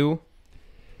hit 2.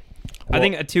 I Well-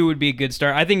 think a 2 would be a good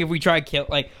start. I think if we try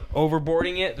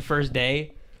overboarding it the first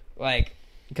day, like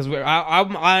because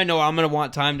I know I'm gonna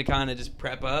want time to kind of just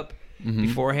prep up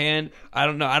beforehand. I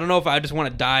don't know if I just want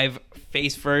to dive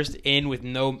face first in with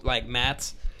no like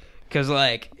mats. Cause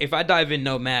like if I dive in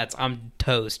no mats, I'm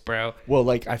toast, bro. Well,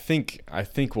 like I think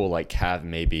we'll like have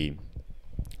maybe.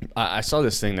 I saw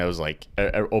this thing that was like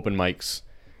open mics,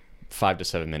 5 to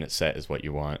 7 minute set is what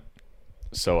you want.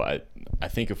 So I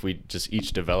think if we just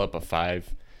each develop a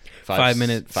 5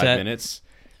 minute set. minutes,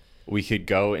 we could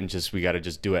go and we got to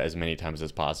just do it as many times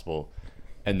as possible,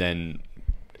 and then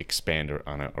expand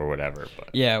on it or whatever. But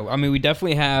Yeah, I mean we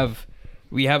definitely have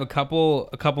a couple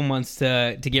months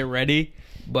to get ready,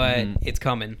 but it's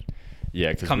coming.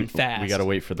 yeah, because Coming we fast. got to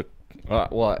wait for the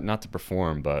well, not to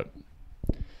perform, but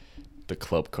the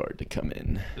club card to come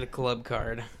in. The club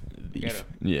card.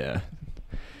 Yeah.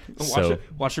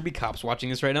 Watch there be cops watching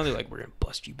this right now. They're like, we're gonna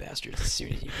bust you bastards as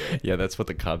soon as you get it. Yeah, that's what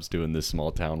the cops do in this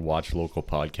small town. Watch local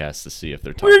podcasts to see if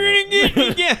they're talking. We're gonna get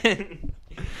it again.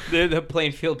 the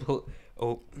Plainfield.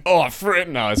 Oh, frick!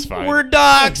 No, it's fine. We're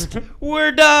doxxed.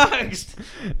 We're doxxed.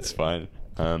 It's fine.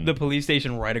 The police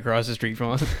station right across the street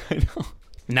from us. I know.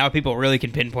 Now people really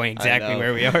can pinpoint exactly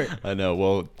where we are. I know.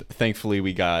 Well, thankfully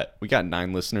we got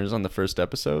 9 listeners on the first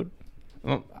episode.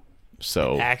 Well,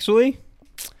 So actually,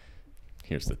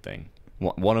 here's the thing.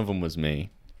 One of them was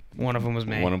me. one of them was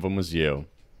me. One of them was you.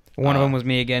 One of them was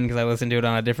me again because I listened to it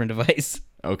on a different device.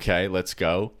 Okay, let's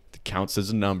go. It counts as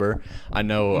a number. I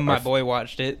know. My boy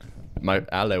watched it. My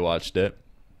Ale watched it.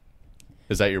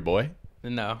 Is that your boy?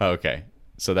 No. Okay.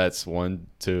 So that's 1,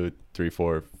 2, 3,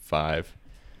 4, 5.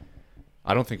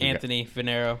 I don't think Anthony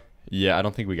Finero. Yeah, I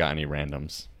don't think we got any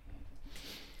randoms.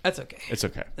 That's okay. It's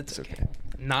okay. It's okay.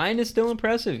 9 is still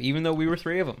impressive, even though we were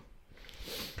 3 of them.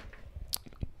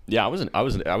 Yeah,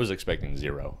 I was expecting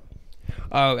 0.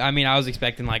 Oh, I mean, I was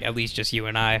expecting like at least just you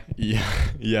and I.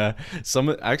 Yeah. Some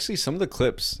of the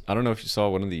clips. I don't know if you saw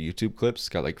one of the YouTube clips.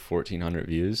 Got like 1,400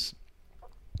 views.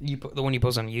 The one you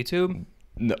post on YouTube.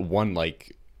 No, one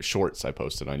like shorts I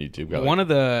posted on YouTube. Got One of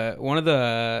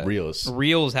the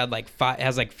reels had like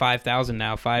 5,000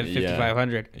 now.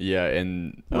 5,500. Yeah,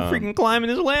 and We're freaking climbing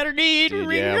this ladder, dude. dude,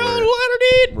 We're yeah, freaking on we're- the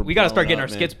ladder, dude. we're We gotta start blowing getting our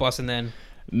up, man. skits busting then.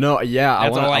 No, yeah,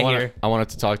 That's all I hear. I wanted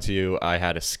to talk to you. I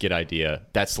had a skit idea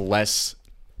that's less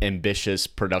ambitious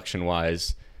production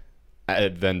wise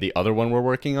than the other one we're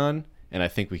working on, and I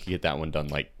think we could get that one done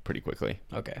like pretty quickly.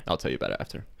 Okay. I'll tell you about it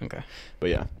after. Okay.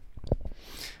 But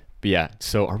yeah.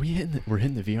 So are we we're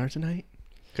hitting the VR tonight?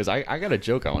 Because I got a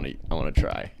joke I want to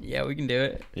try. Yeah, we can do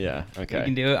it. Yeah. Okay. We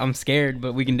can do it. I'm scared,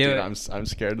 but we can do Dude, it. I'm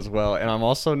scared as well, and I'm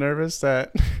also nervous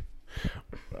that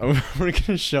we're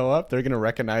gonna show up. They're gonna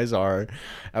recognize our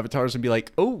avatars and be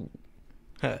like, "Oh,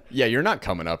 yeah, you're not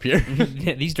coming up here."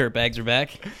 These dirtbags are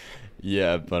back.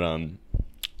 Yeah, but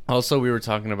also we were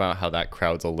talking about how that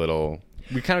crowd's a little.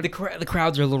 We kind of The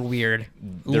crowds are a little weird.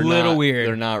 weird.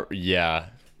 They're not. Yeah.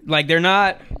 Like they're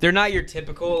not your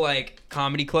typical like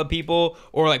comedy club people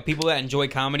or like people that enjoy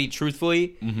comedy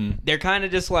truthfully. Mm-hmm. They're kind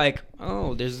of just like,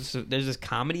 oh, there's this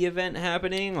comedy event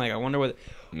happening. Like I wonder what.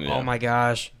 Yeah. Oh my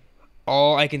gosh,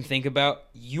 all I can think about.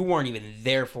 You weren't even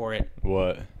there for it.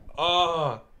 What?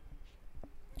 Oh,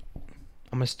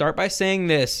 I'm gonna start by saying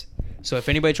this. So if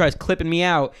anybody tries clipping me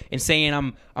out and saying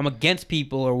I'm against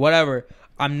people or whatever,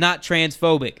 I'm not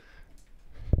transphobic.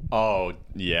 Oh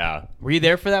yeah. Were you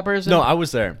there for that person? No, I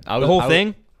was there. I was The whole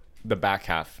thing? The back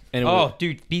half. And it Oh, was,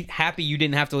 dude, be happy you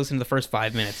didn't have to listen to the first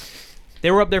 5 minutes.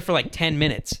 They were up there for like 10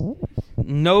 minutes.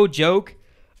 No joke.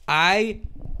 Okay.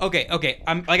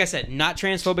 I'm like I said, not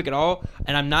transphobic at all,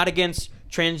 and I'm not against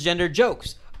transgender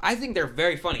jokes. I think they're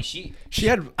very funny.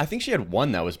 I think she had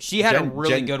one that was. She had a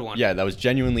really good one. Yeah, that was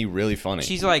genuinely really funny.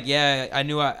 She's like, yeah, I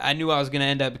knew I was gonna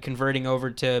end up converting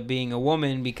over to being a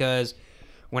woman because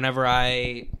whenever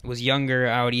I was younger,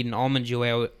 I would eat an almond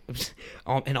joy.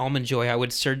 I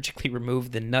would surgically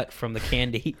remove the nut from the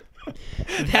candy.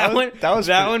 that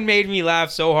one made me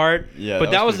laugh so hard. Yeah,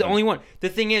 but that was the pretty only one. The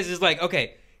thing is like,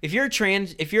 okay, if you're a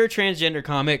transgender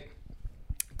comic,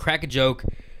 crack a joke,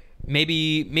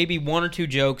 maybe 1 or 2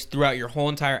 jokes throughout your whole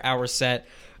entire hour set.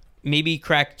 Maybe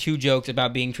crack 2 jokes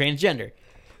about being transgender.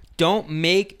 Don't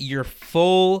make your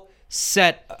full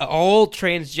set all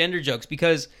transgender jokes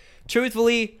because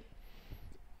truthfully,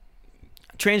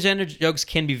 transgender jokes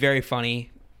can be very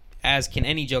funny, as can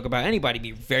any joke about anybody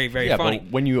be very, very funny.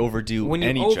 But when you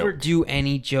overdo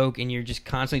any joke and you're just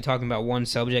constantly talking about one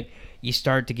subject, you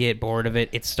start to get bored of it.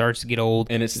 It starts to get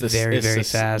old, and it's very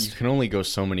fast. You can only go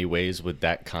so many ways with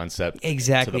that concept.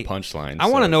 Exactly. To the punchline. I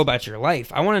want to know about your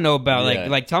life. I want to know about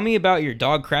like tell me about your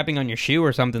dog crapping on your shoe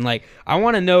or something. Like I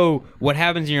want to know what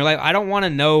happens in your life. I don't want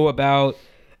to know about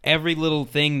every little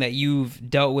thing that you've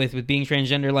dealt with being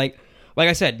transgender. Like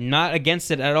I said, not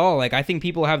against it at all. Like I think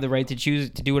people have the right to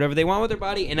choose to do whatever they want with their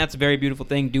body, and that's a very beautiful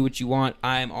thing. Do what you want.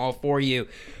 I'm all for you.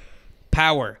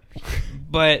 Power.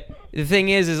 But the thing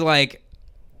is like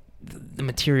the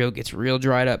material gets real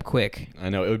dried up quick. I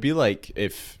know. It would be like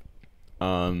if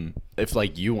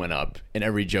like you went up and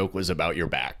every joke was about your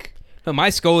back. No, my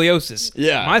scoliosis.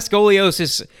 Yeah. My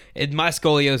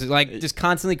scoliosis. Like just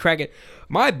constantly crack it.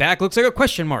 My back looks like a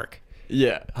question mark.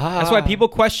 Yeah. That's why people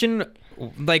question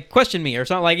me or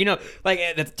something. Like, you know, like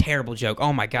that's a terrible joke.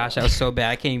 Oh my gosh, that was so bad.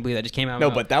 I can't even believe that just came out.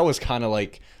 No, but that was kind of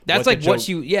like that's like what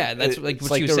you. Yeah, that's like it's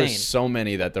what you were there saying. Were so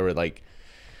many that there were like,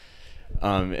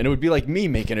 and it would be like me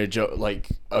making a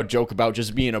joke about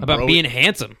just being being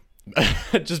handsome.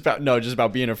 just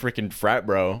about being a freaking frat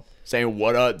bro. Saying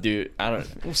what up, dude? I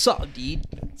don't. What's up, dude?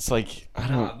 It's like I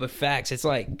don't. But facts. It's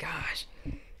like, gosh,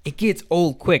 it gets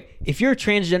old quick. If you're a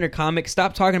transgender comic,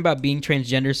 stop talking about being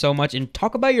transgender so much and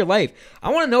talk about your life.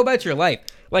 I want to know about your life.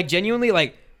 Like genuinely,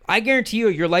 like I guarantee you,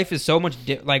 your life is so much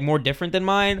more different than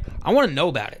mine. I want to know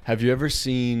about it. Have you ever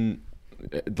seen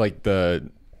like the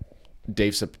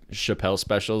Dave Chappelle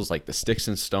specials, like the Sticks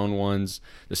and Stone ones?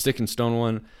 The Stick and Stone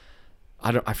one,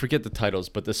 I forget the titles,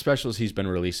 but the specials he's been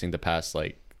releasing the past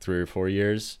like 3 or 4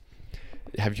 years.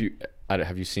 Have you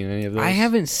seen any of those? I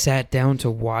haven't sat down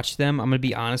to watch them. I'm gonna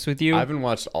be honest with you. I haven't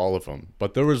watched all of them,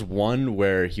 but there was one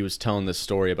where he was telling this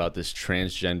story about this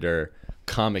transgender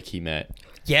comic he met.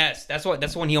 Yes, that's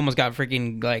the one he almost got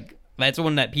freaking like. That's the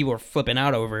one that people were flipping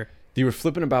out over. They were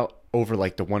flipping over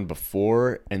like the one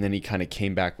before, and then he kind of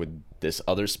came back with this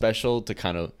other special to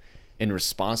kind of in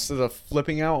response to the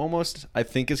flipping out almost, I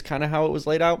think is kind of how it was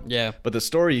laid out. Yeah. But the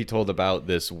story he told about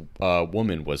this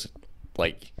woman was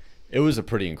like, it was a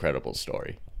pretty incredible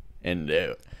story. And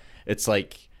it's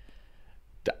like,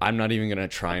 I'm not even going to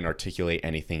try and articulate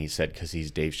anything he said because he's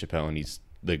Dave Chappelle and he's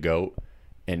the GOAT.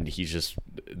 And he's just,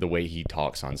 the way he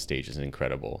talks on stage is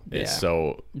incredible. Yeah. It's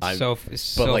so, It's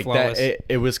so but like flawless. that,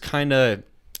 it was kind of,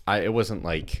 it wasn't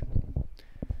like,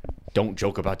 don't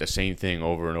joke about the same thing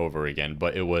over and over again,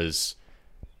 but it was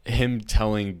him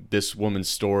telling this woman's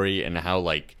story and how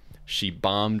like she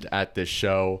bombed at this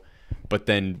show, but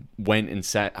then went and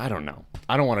sat. I don't know.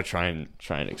 I don't want to try and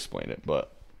explain it,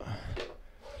 but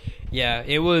Yeah,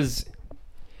 it was.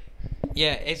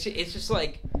 Yeah, it's just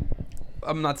like,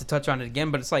 I'm not to touch on it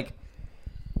again, but it's like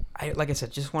I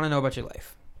said, just want to know about your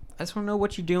life. I just want to know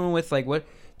what you're doing with like what.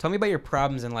 Tell me about your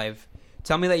problems in life.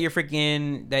 Tell me that you're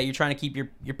trying to keep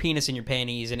your penis in your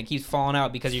panties and it keeps falling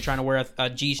out because you're trying to wear a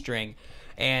G-string,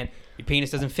 and your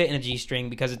penis doesn't fit in a G-string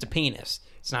because it's a penis.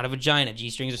 It's not a vagina.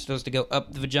 G-strings are supposed to go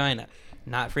up the vagina,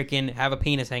 not freaking have a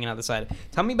penis hanging out the side.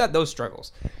 Tell me about those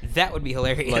struggles. That would be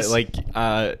hilarious.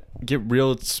 Get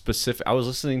real specific. I was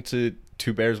listening to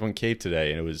Two Bears One Cave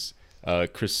today, and it was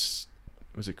Crystalia,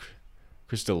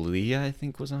 I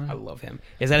think, was on. I love him.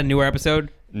 Is that a newer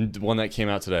episode? One that came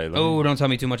out today. Don't tell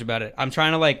me too much about it. I'm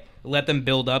trying to like let them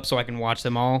build up so I can watch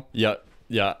them all. Yeah.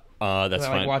 That's I like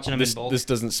fine. watching them in bulk. This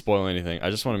doesn't spoil anything. I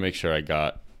just want to make sure I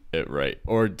got it right.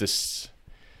 Or this,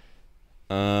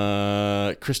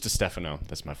 Krista Stefano.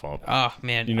 That's my fault. Oh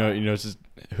man, You know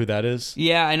who that is?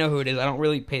 Yeah, I know who it is. I don't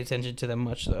really pay attention to them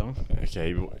much though.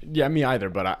 Okay. Yeah, me either.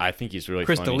 But I think he's really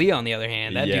Chris funny. D'Elia, on the other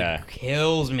hand, that Yeah. dude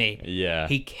kills me. Yeah.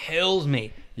 He kills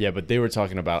me. Yeah, but they were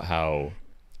talking about how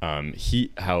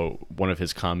how one of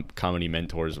his comedy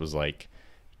mentors was like,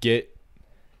 get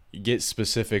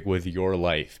specific with your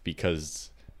life, because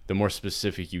the more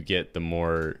specific you get, the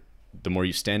more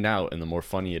you stand out and the more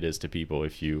funny it is to people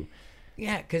if you.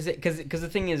 Yeah, because the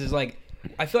thing is like,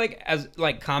 I feel like as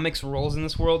like comics' roles in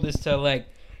this world is to like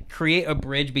create a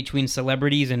bridge between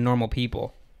celebrities and normal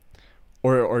people.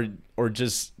 Or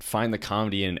just find the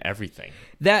comedy in everything.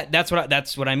 That's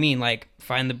what I mean. Like,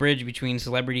 find the bridge between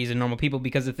celebrities and normal people.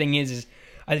 Because the thing is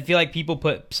I feel like people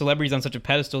put celebrities on such a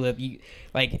pedestal that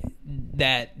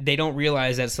that they don't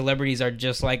realize that celebrities are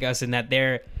just like us and that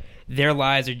their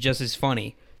lives are just as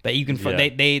funny. That you can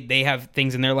they have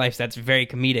things in their lives that's very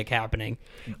comedic happening.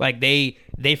 Like they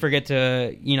forget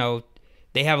to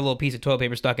they have a little piece of toilet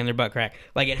paper stuck in their butt crack.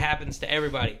 Like, it happens to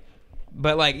everybody.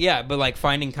 But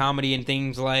finding comedy in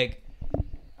things like,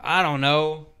 I don't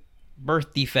know,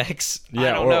 birth defects.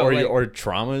 Yeah, I don't know, or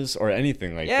traumas or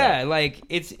anything like that. Yeah, like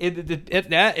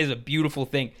that is a beautiful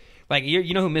thing. Like,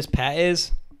 you know who Miss Pat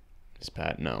is? Miss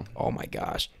Pat, no. Oh my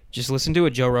gosh. Just listen to a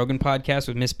Joe Rogan podcast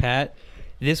with Miss Pat.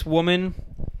 This woman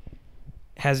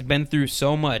has been through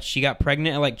so much. She got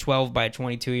pregnant at like 12 by a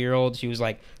 22-year-old. She was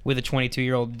like with a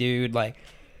 22-year-old dude, like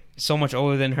so much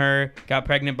older than her. Got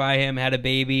pregnant by him, had a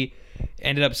baby,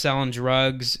 ended up selling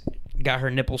drugs, got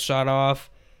her nipple shot off.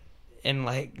 And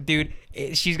like, dude,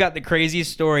 she's got the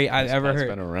craziest story I've ever heard.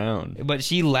 Been around. But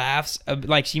she laughs,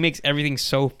 like she makes everything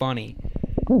so funny.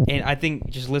 And I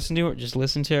think just listen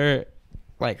to her,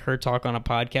 like her talk on a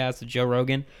podcast with Joe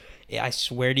Rogan. I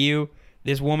swear to you,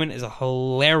 this woman is a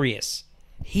hilarious.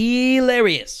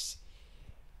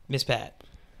 Miss Pat.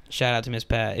 Shout out to Miss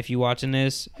Pat. If you watching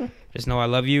this, just know I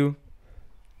love you.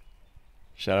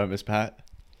 Shout out Miss Pat.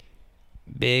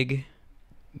 Big,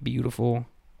 beautiful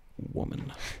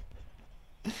woman.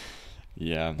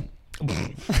 Yeah.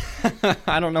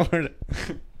 I don't know where to...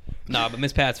 No, but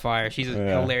Miss Pat's fire. She's a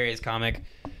hilarious comic.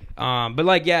 But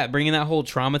like, yeah, bringing that whole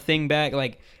trauma thing back,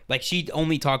 like she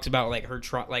only talks about like her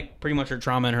pretty much her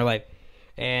trauma in her life,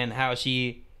 and how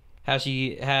she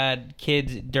had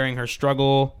kids during her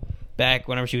struggle back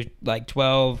whenever she was like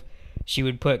 12. She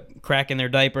would put crack in their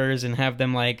diapers and have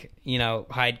them like,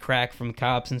 hide crack from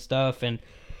cops and stuff. And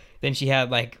then she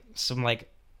had like some like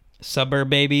suburb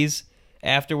babies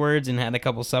afterwards and had a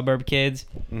couple suburb kids.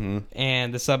 Mm-hmm.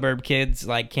 And the suburb kids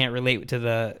like can't relate to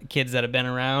the kids that have been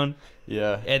around.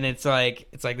 Yeah. And it's like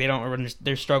they don't,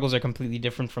 their struggles are completely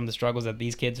different from the struggles that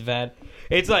these kids have had.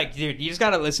 It's like, dude, you just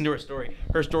gotta listen to her story.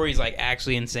 Her story is like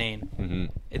actually insane. Mm-hmm.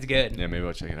 It's good. Yeah, maybe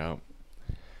I'll check it out.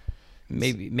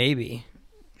 Maybe.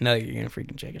 No, you're gonna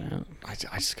freaking check it out. I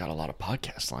just got a lot of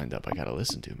podcasts lined up I gotta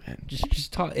listen to, man.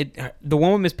 Just talk. The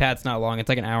one with Miss Pat's not long. It's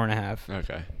like an hour and a half.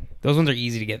 Okay. Those ones are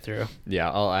easy to get through. Yeah,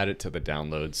 I'll add it to the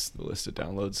list of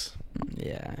downloads.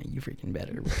 Yeah, you freaking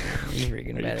better. You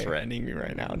freaking Are better. you threatening me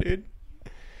right now, dude?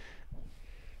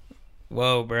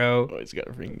 Whoa, bro. Oh, he's got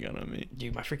a freaking gun on me.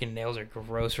 Dude, my freaking nails are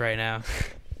gross right now.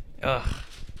 Ugh.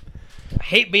 I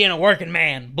hate being a working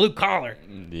man, blue collar.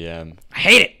 Yeah. I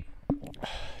hate it.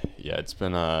 Yeah, it's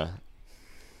been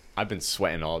I've been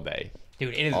sweating all day.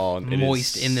 Dude, it is It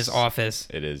moist is- in this office.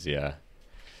 It is, yeah.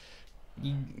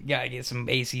 You gotta get some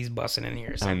ACs busting in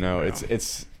here or something. I know. bro.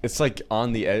 It's like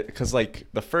on the edge, because like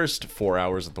the first 4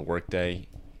 hours of the workday,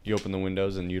 you open the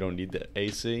windows and you don't need the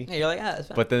AC. Yeah, you're like, that's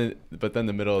fine. But then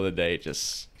the middle of the day,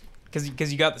 just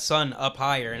Because you got the sun up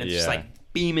higher and it's just Yeah. like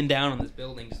beaming down on this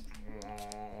building. Just-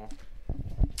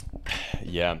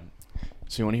 yeah.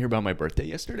 So you want to hear about my birthday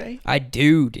yesterday? I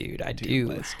do, dude. I do.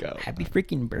 let's go. Happy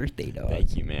freaking birthday, dog.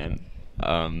 Thank you, man.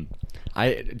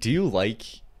 Do you like?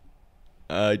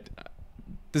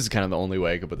 This is kind of the only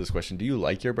way I could put this question. Do you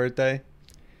like your birthday?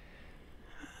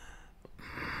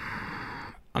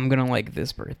 I'm gonna like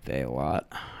this birthday a lot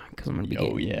because I'm gonna be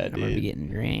Oh, getting. yeah, I'm gonna be dude. getting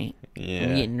drunk. Yeah.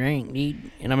 I'm getting drunk,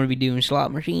 dude, and I'm gonna be doing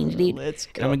slot machines, dude. Let's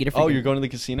And I'm gonna get a Oh, freaking- you're going to the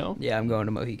casino? Yeah, I'm going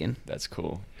to Mohegan. That's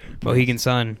cool. Mohegan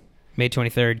Sun, May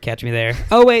 23rd. Catch me there.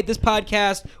 Oh wait, this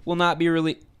podcast will not be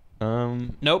released.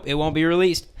 Nope, it won't be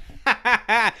released.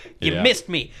 You Yeah. missed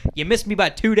me. You missed me by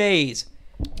 2 days,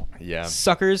 Yeah.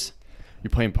 suckers. You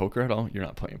playing poker at all? You're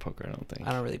not playing poker, I don't think.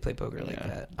 I don't really play poker like Yeah.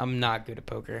 that. I'm not good at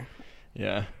poker.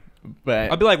 Yeah. But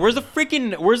I'll be like, where's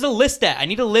the list at? I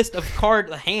need a list of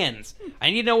card hands. I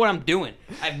need to know what I'm doing.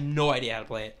 I have no idea how to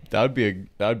play it. that would be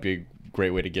a great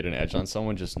way to get an edge on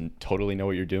someone. Just totally know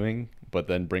what you're doing, but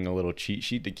then bring a little cheat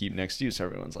sheet to keep next to you, so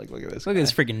everyone's like, "Look at this! Look at guy.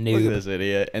 this freaking Look noob." at this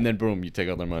idiot!" And then boom, you take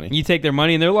all their money. You take their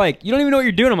money and they're like, you don't even know what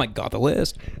you're doing. I'm like, got the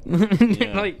list.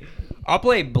 Like, I'll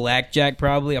play blackjack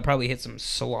probably. I'll probably hit some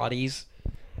slotties.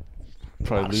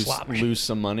 Probably slot machine. lose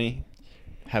some money,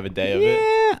 have a day of it.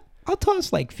 Yeah, I'll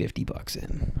toss like $50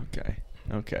 in. Okay.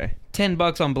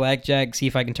 $10 on blackjack, see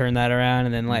if I can turn that around,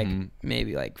 and then like Mhm.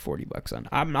 maybe like $40 on.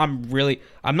 I'm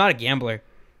not a gambler.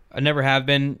 I never have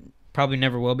been. Probably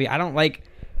never will be. I don't like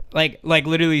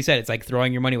literally you said, it's like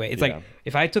throwing your money away. It's Yeah. like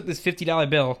if I took this $50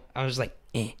 bill, I was just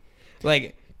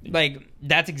like, like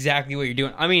that's exactly what you're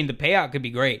doing. I mean, the payout could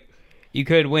be great. You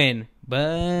could win,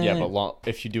 but Yeah, but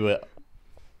if you do it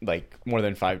like more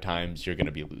than 5 times, you're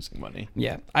gonna be losing money.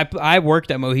 yeah. I worked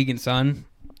at Mohegan Sun,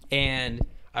 and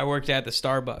I worked at the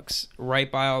Starbucks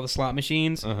right by all the slot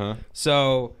machines.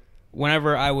 So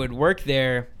whenever I would work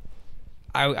there,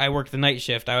 I worked the night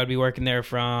shift. I would be working there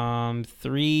from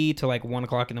 3 to like 1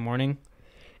 o'clock in the morning.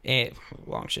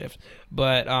 Long shift.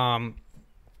 But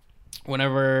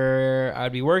whenever I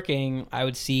would be working, I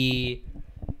would see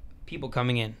people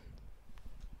coming in.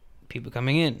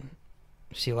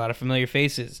 See a lot of familiar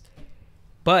faces.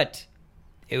 But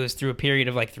it was through a period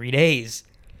of like 3 days.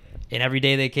 And every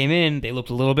day they came in, they looked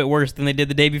a little bit worse than they did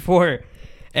the day before.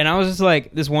 And I was just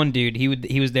like, this one dude, he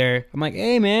was there. I'm like,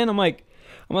 hey man, I'm like,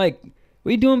 what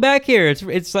are you doing back here?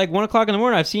 It's like 1 o'clock in the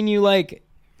morning. I've seen you like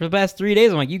for the past 3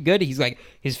 days. I'm like, you good? He's like,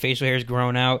 his facial hair is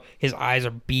grown out. His eyes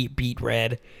are beat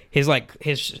red. His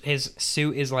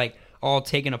suit is like all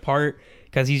taken apart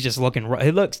because he's just looking.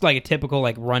 He looks like a typical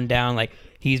like rundown. Like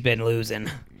he's been losing.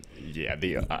 Yeah,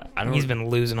 I don't. He's been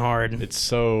losing hard. It's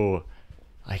so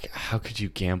like, how could you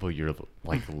gamble your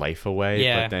like life away?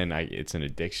 Yeah. But then it's an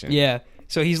addiction. Yeah.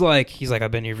 So he's like,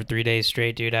 I've been here for 3 days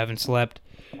straight, dude. I haven't slept.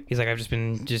 He's like, I've just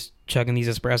been chugging these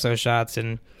espresso shots,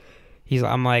 and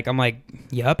I'm like,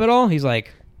 you up at all? He's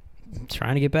like,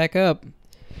 trying to get back up,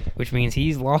 which means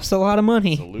he's lost a lot of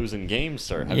money. It's a losing game,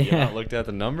 sir. Have you Yeah. not looked at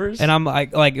the numbers? And I'm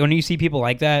like when you see people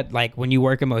like that, like when you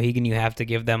work at Mohegan, you have to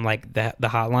give them like the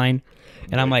hotline.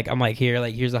 And I'm like, here's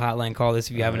the hotline. Call this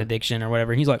if you have an addiction or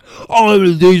whatever. And he's like, I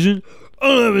don't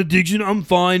have an addiction. I'm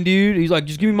fine, dude. He's like,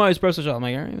 just give me my espresso shot. I'm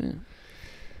like, all right, man.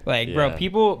 Like, bro, Yeah.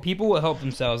 people will help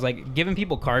themselves. Like, giving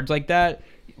people cards like that,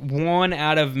 1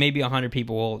 out of maybe 100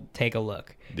 people will take a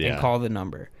look Yeah. and call the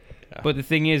number. Yeah. But the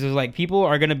thing is like, people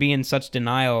are gonna be in such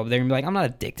denial. They're gonna be like, I'm not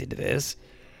addicted to this.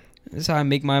 This is how I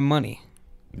make my money.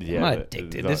 yeah, I'm not but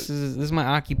addicted. This is my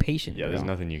occupation. Yeah, there's bro.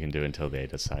 nothing you can do until they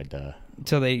decide to.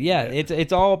 Until they,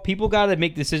 it's all people got to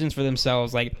make decisions for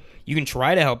themselves. Like, you can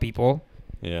try to help people.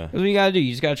 Yeah. That's what you got to do.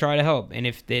 You just got to try to help. And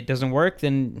if it doesn't work,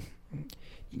 then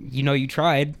you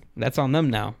tried. That's on them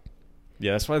now.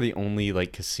 Yeah, that's why the only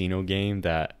like casino game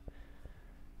the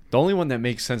only one that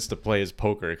makes sense to play is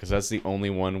poker, because that's the only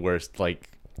one where it's like,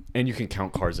 and you can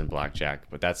count cards in blackjack,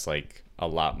 but that's like a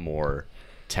lot more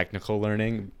technical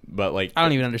learning. But like, I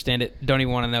don't even understand it. Don't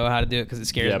even want to know how to do it because it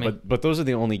scares me. but those are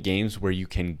the only games where you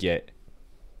can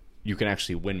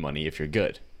actually win money if you're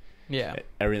good. Yeah.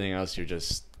 Everything else, you're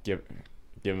just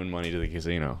giving money to the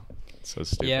casino. It's so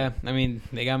stupid. Yeah. I mean,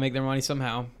 they got to make their money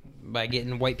somehow by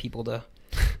getting white people to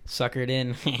sucker it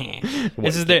in.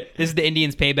 This is the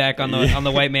Indians' payback on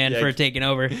the white man Yeah. for taking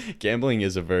over. Gambling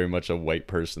is a very much a white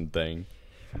person thing.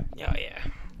 Oh yeah.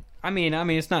 I mean,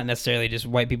 it's not necessarily just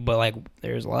white people, but like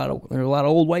there's a lot of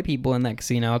old white people in that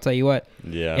casino. I'll tell you what.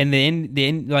 Yeah.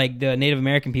 And like the Native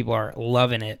American people are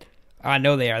loving it. I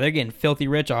know they are. They're getting filthy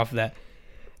rich off of that.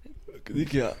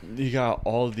 You got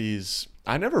all these.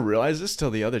 I never realized this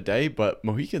till the other day, but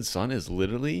Mohegan Sun is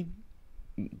literally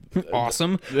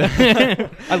Awesome.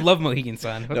 I love Mohegan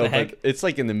Sun. What the heck? But it's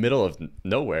like in the middle of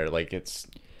nowhere. Like it's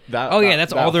that. Oh yeah,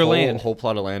 that's all their land. Whole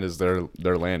plot of land is their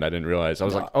land. I didn't realize. I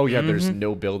was like, oh yeah, there's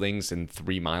no buildings in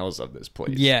 3 miles of this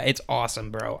place. Yeah, it's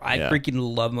awesome, bro. I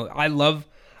freaking love.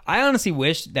 I honestly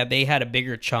wish that they had a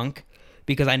bigger chunk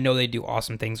because I know they do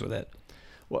awesome things with it.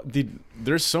 Well,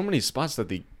 there's so many spots that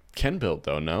they can build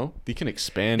though. No, they can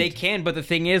expand. They can, but the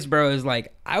thing is, bro, is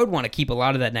like I would want to keep a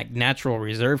lot of that natural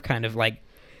reserve kind of like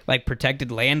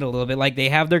protected land a little bit. Like they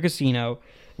have their casino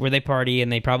where they party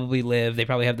and they probably live. They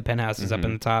probably have the penthouses up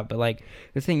in the top. But like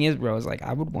the thing is, bro, is like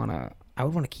I would want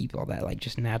to keep all that like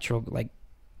just natural, like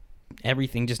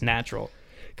everything just natural,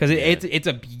 because it's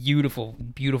a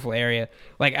beautiful area.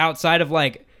 Like outside of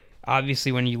like.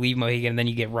 Obviously, when you leave Mohegan, then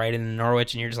you get right into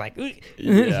Norwich, and you're just like,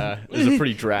 yeah, it's a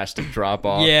pretty drastic drop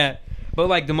off. Yeah, but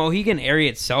like the Mohegan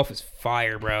area itself is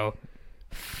fire, bro.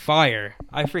 Fire!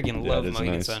 I freaking love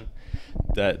Mohegan Sun.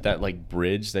 That like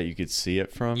bridge that you could see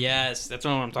it from. Yes, that's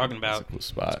what I'm talking about. That's a cool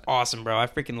spot. It's awesome, bro. I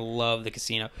freaking love the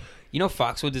casino. You know,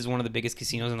 Foxwoods is one of the biggest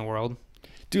casinos in the world.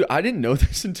 Dude, I didn't know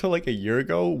this until like a year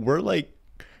ago. We're like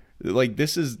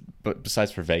this is, but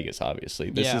besides for Vegas,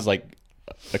 obviously, this is like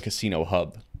a casino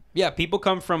hub. Yeah, people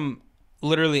come from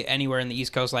literally anywhere in the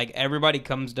East Coast. Like, everybody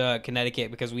comes to Connecticut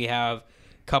because we have a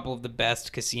couple of the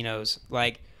best casinos.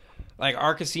 Like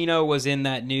our casino was in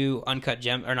that new Uncut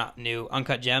Gems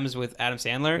with Adam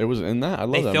Sandler. It was in that? I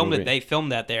love that movie. They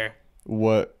filmed that there.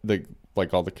 What,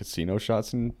 like all the casino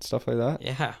shots and stuff like that?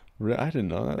 Yeah. I didn't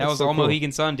know that. That was so all cool.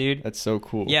 Mohegan Sun, dude. That's so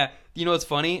cool. Yeah. You know what's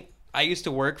funny? I used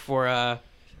to work for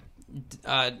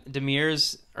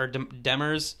Demers.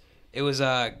 It was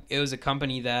a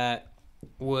company that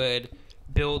would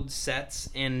build sets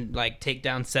and like take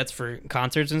down sets for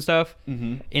concerts and stuff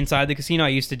inside the casino. I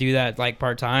used to do that like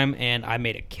part time, and I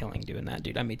made a killing doing that,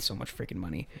 dude. I made so much freaking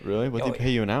money. Really? What did they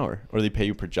pay you an hour, or they pay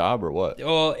you per job, or what?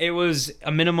 Well, it was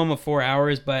a minimum of 4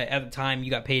 hours, but at the time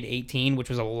you got paid 18, which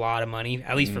was a lot of money,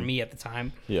 at least for me at the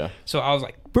time. Yeah. So I was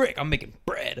like, "Brick, I'm making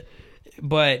bread."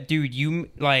 But dude,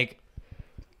 you like.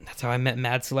 That's how I met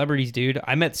mad celebrities, dude.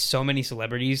 I met so many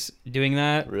celebrities doing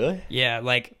that. Really? Yeah,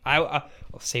 like I'll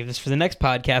save this for the next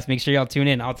podcast. Make sure y'all tune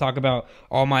in. I'll talk about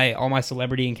all my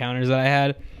celebrity encounters that I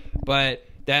had. But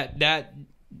that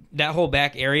whole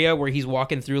back area where he's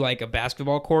walking through like a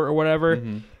basketball court or whatever,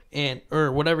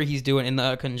 or whatever he's doing in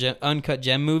the Uncut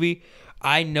Gem movie,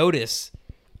 I notice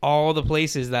all the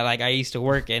places that like I used to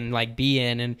work and like be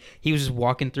in, and he was just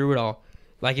walking through it all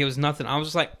like it was nothing. I was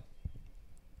just like.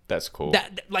 That's cool.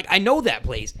 Like I know that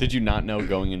place. Did you not know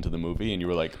going into the movie, and you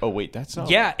were like, "Oh wait, that's not."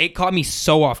 Yeah, it caught me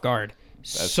so off guard.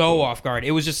 Off guard.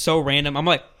 It was just so random. I'm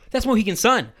like, "That's Mohegan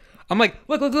Sun." I'm like,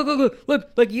 "Look!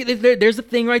 There's a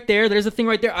thing right there. There's a thing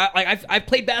right there. I've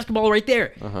played basketball right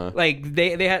there." Like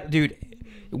they had, dude.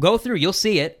 Go through. You'll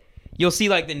see it. You'll see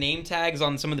like the name tags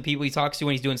on some of the people he talks to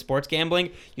when he's doing sports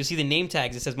gambling. You'll see the name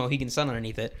tags. It says Mohegan Sun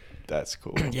underneath it. That's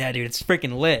cool. Yeah, dude, it's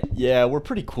freaking lit. Yeah, we're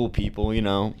pretty cool people, you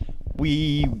know.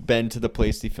 We been to the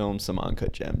place they filmed some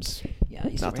Uncut Gems. Yeah,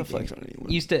 not to flex on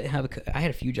anyone. I had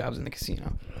a few jobs in the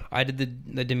casino. I did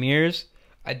the Demirs.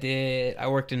 I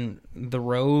worked in the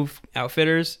Rove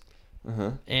Outfitters,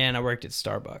 and I worked at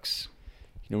Starbucks.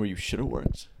 You know where you should have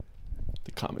worked?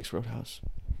 The Comics Roadhouse.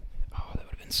 Oh, that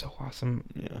would have been so awesome.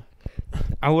 Yeah.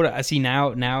 I would see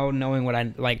now knowing what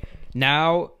I like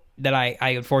now that I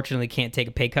unfortunately can't take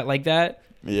a pay cut like that.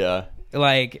 Yeah.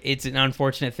 Like, it's an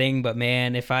unfortunate thing, but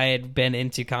man, if I had been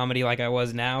into comedy like I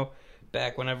was now,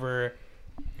 back whenever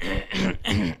I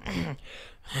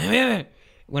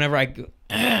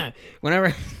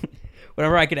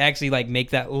could actually like make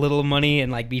that little money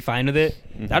and like be fine with it,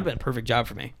 that'd have been a perfect job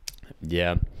for me.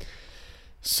 Yeah.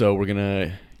 So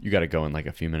you got to go in like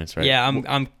a few minutes, right? Yeah,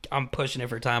 I'm pushing it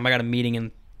for time. I got a meeting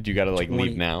in. Do you got to like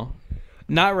leave now?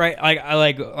 Not right.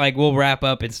 Like we'll wrap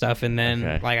up and stuff, and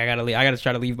then like I gotta leave. I gotta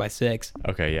try to leave by 6.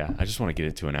 Okay, yeah. I just want to get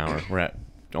it to an hour. We're at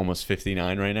almost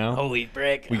 59 right now. Holy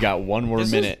brick! We got one more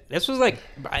minute. This was like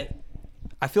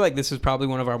I feel like this was probably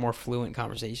one of our more fluent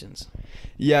conversations.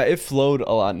 Yeah, it flowed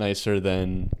a lot nicer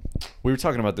than we were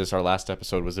talking about. This our last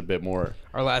episode was a bit more.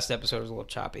 Our last episode was a little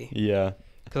choppy. Yeah,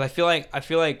 because I feel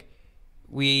like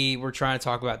we were trying to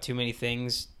talk about too many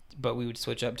things, but we would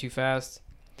switch up too fast.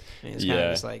 It's kind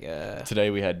of just like Today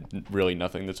we had really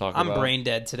nothing to talk I'm about. brain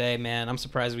dead today, man. I'm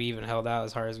surprised we even held out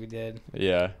as hard as we did.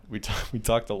 Yeah, we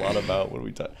talked a lot about what did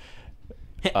we talk.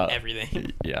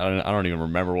 Everything. Yeah, I don't even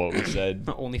remember what we said.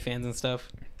 OnlyFans and stuff.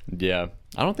 Yeah,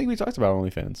 I don't think we talked about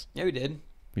OnlyFans. Yeah, we did.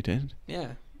 We did. Yeah,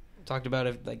 talked about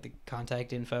it, like the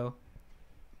contact info.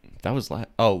 That was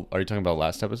Oh, are you talking about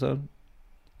last episode?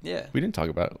 Yeah. We didn't talk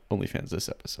about OnlyFans this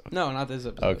episode. No, not this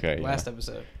episode. Okay, Last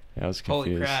episode. Yeah, I was confused.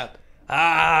 Holy crap!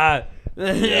 Ah.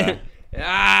 Yeah.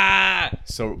 Ah.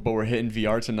 So, but we're hitting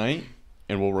VR tonight,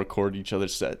 and we'll record each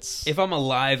other's sets. If I'm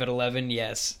alive at 11,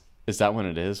 yes. Is that when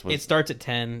it is? It starts at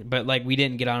 10, but like we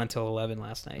didn't get on until 11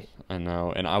 last night. I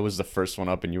know, and I was the first one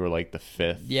up, and you were like the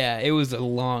fifth. Yeah, it was a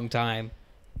long time.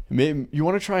 Maybe you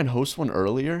want to try and host one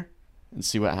earlier and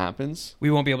see what happens.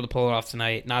 We won't be able to pull it off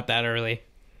tonight. Not that early,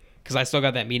 because I still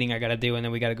got that meeting I got to do, and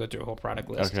then we got to go through a whole product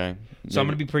list. Okay. So I'm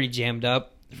gonna be pretty jammed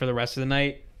up for the rest of the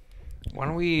night. Why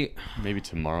don't we? Maybe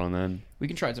tomorrow then. We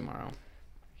can try tomorrow.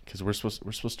 Because we're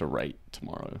supposed to write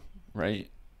tomorrow, right?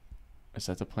 Is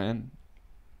that the plan?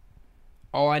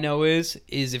 All I know is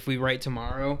if we write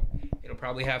tomorrow, it'll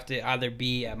probably have to either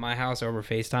be at my house or over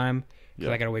FaceTime.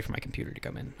 Because I gotta wait for my computer to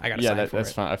come in. I gotta sign for that's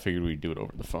it. fine. I figured we'd do it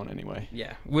over the phone anyway.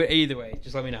 Yeah. Either way,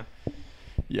 just let me know.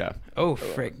 Yeah. Oh,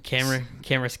 frick! Camera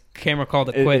called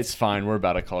it quits. It's fine. We're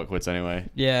about to call it quits anyway.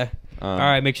 Yeah. All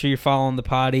right. Make sure you're following the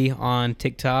potty on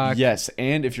TikTok. Yes,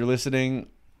 and if you're listening,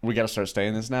 we got to start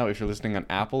saying this now. If you're listening on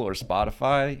Apple or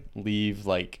Spotify, leave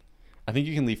I think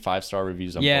you can leave 5-star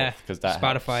reviews on both because that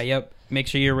Spotify. helps. Yep. Make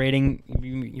sure you're rating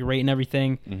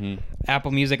everything. Mm-hmm.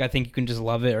 Apple Music, I think you can just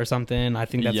love it or something. I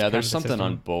think that's kind there's of the something system.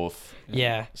 on both.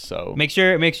 Yeah. So Make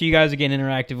sure you guys are getting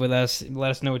interactive with us.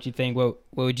 Let us know what you think. What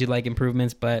would you like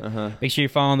improvements? But make sure you're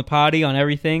following the potty on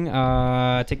everything.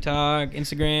 TikTok,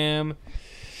 Instagram,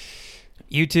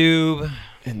 YouTube.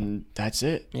 And that's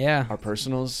it. Yeah. Our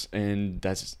personals, and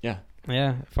that's Yeah.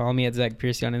 Follow me at Zack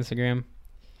Piercy on Instagram.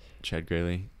 Chad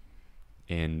Graley,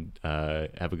 and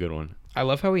have a good one. I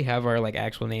love how we have our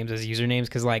actual names as usernames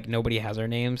because nobody has our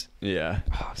names. Yeah.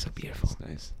 Oh, so beautiful. That's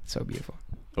nice. So beautiful.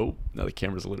 Oh, now the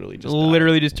camera's literally just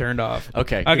Just turned off.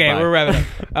 Okay. Okay, goodbye. we're wrapping up.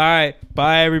 All right.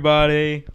 Bye, everybody.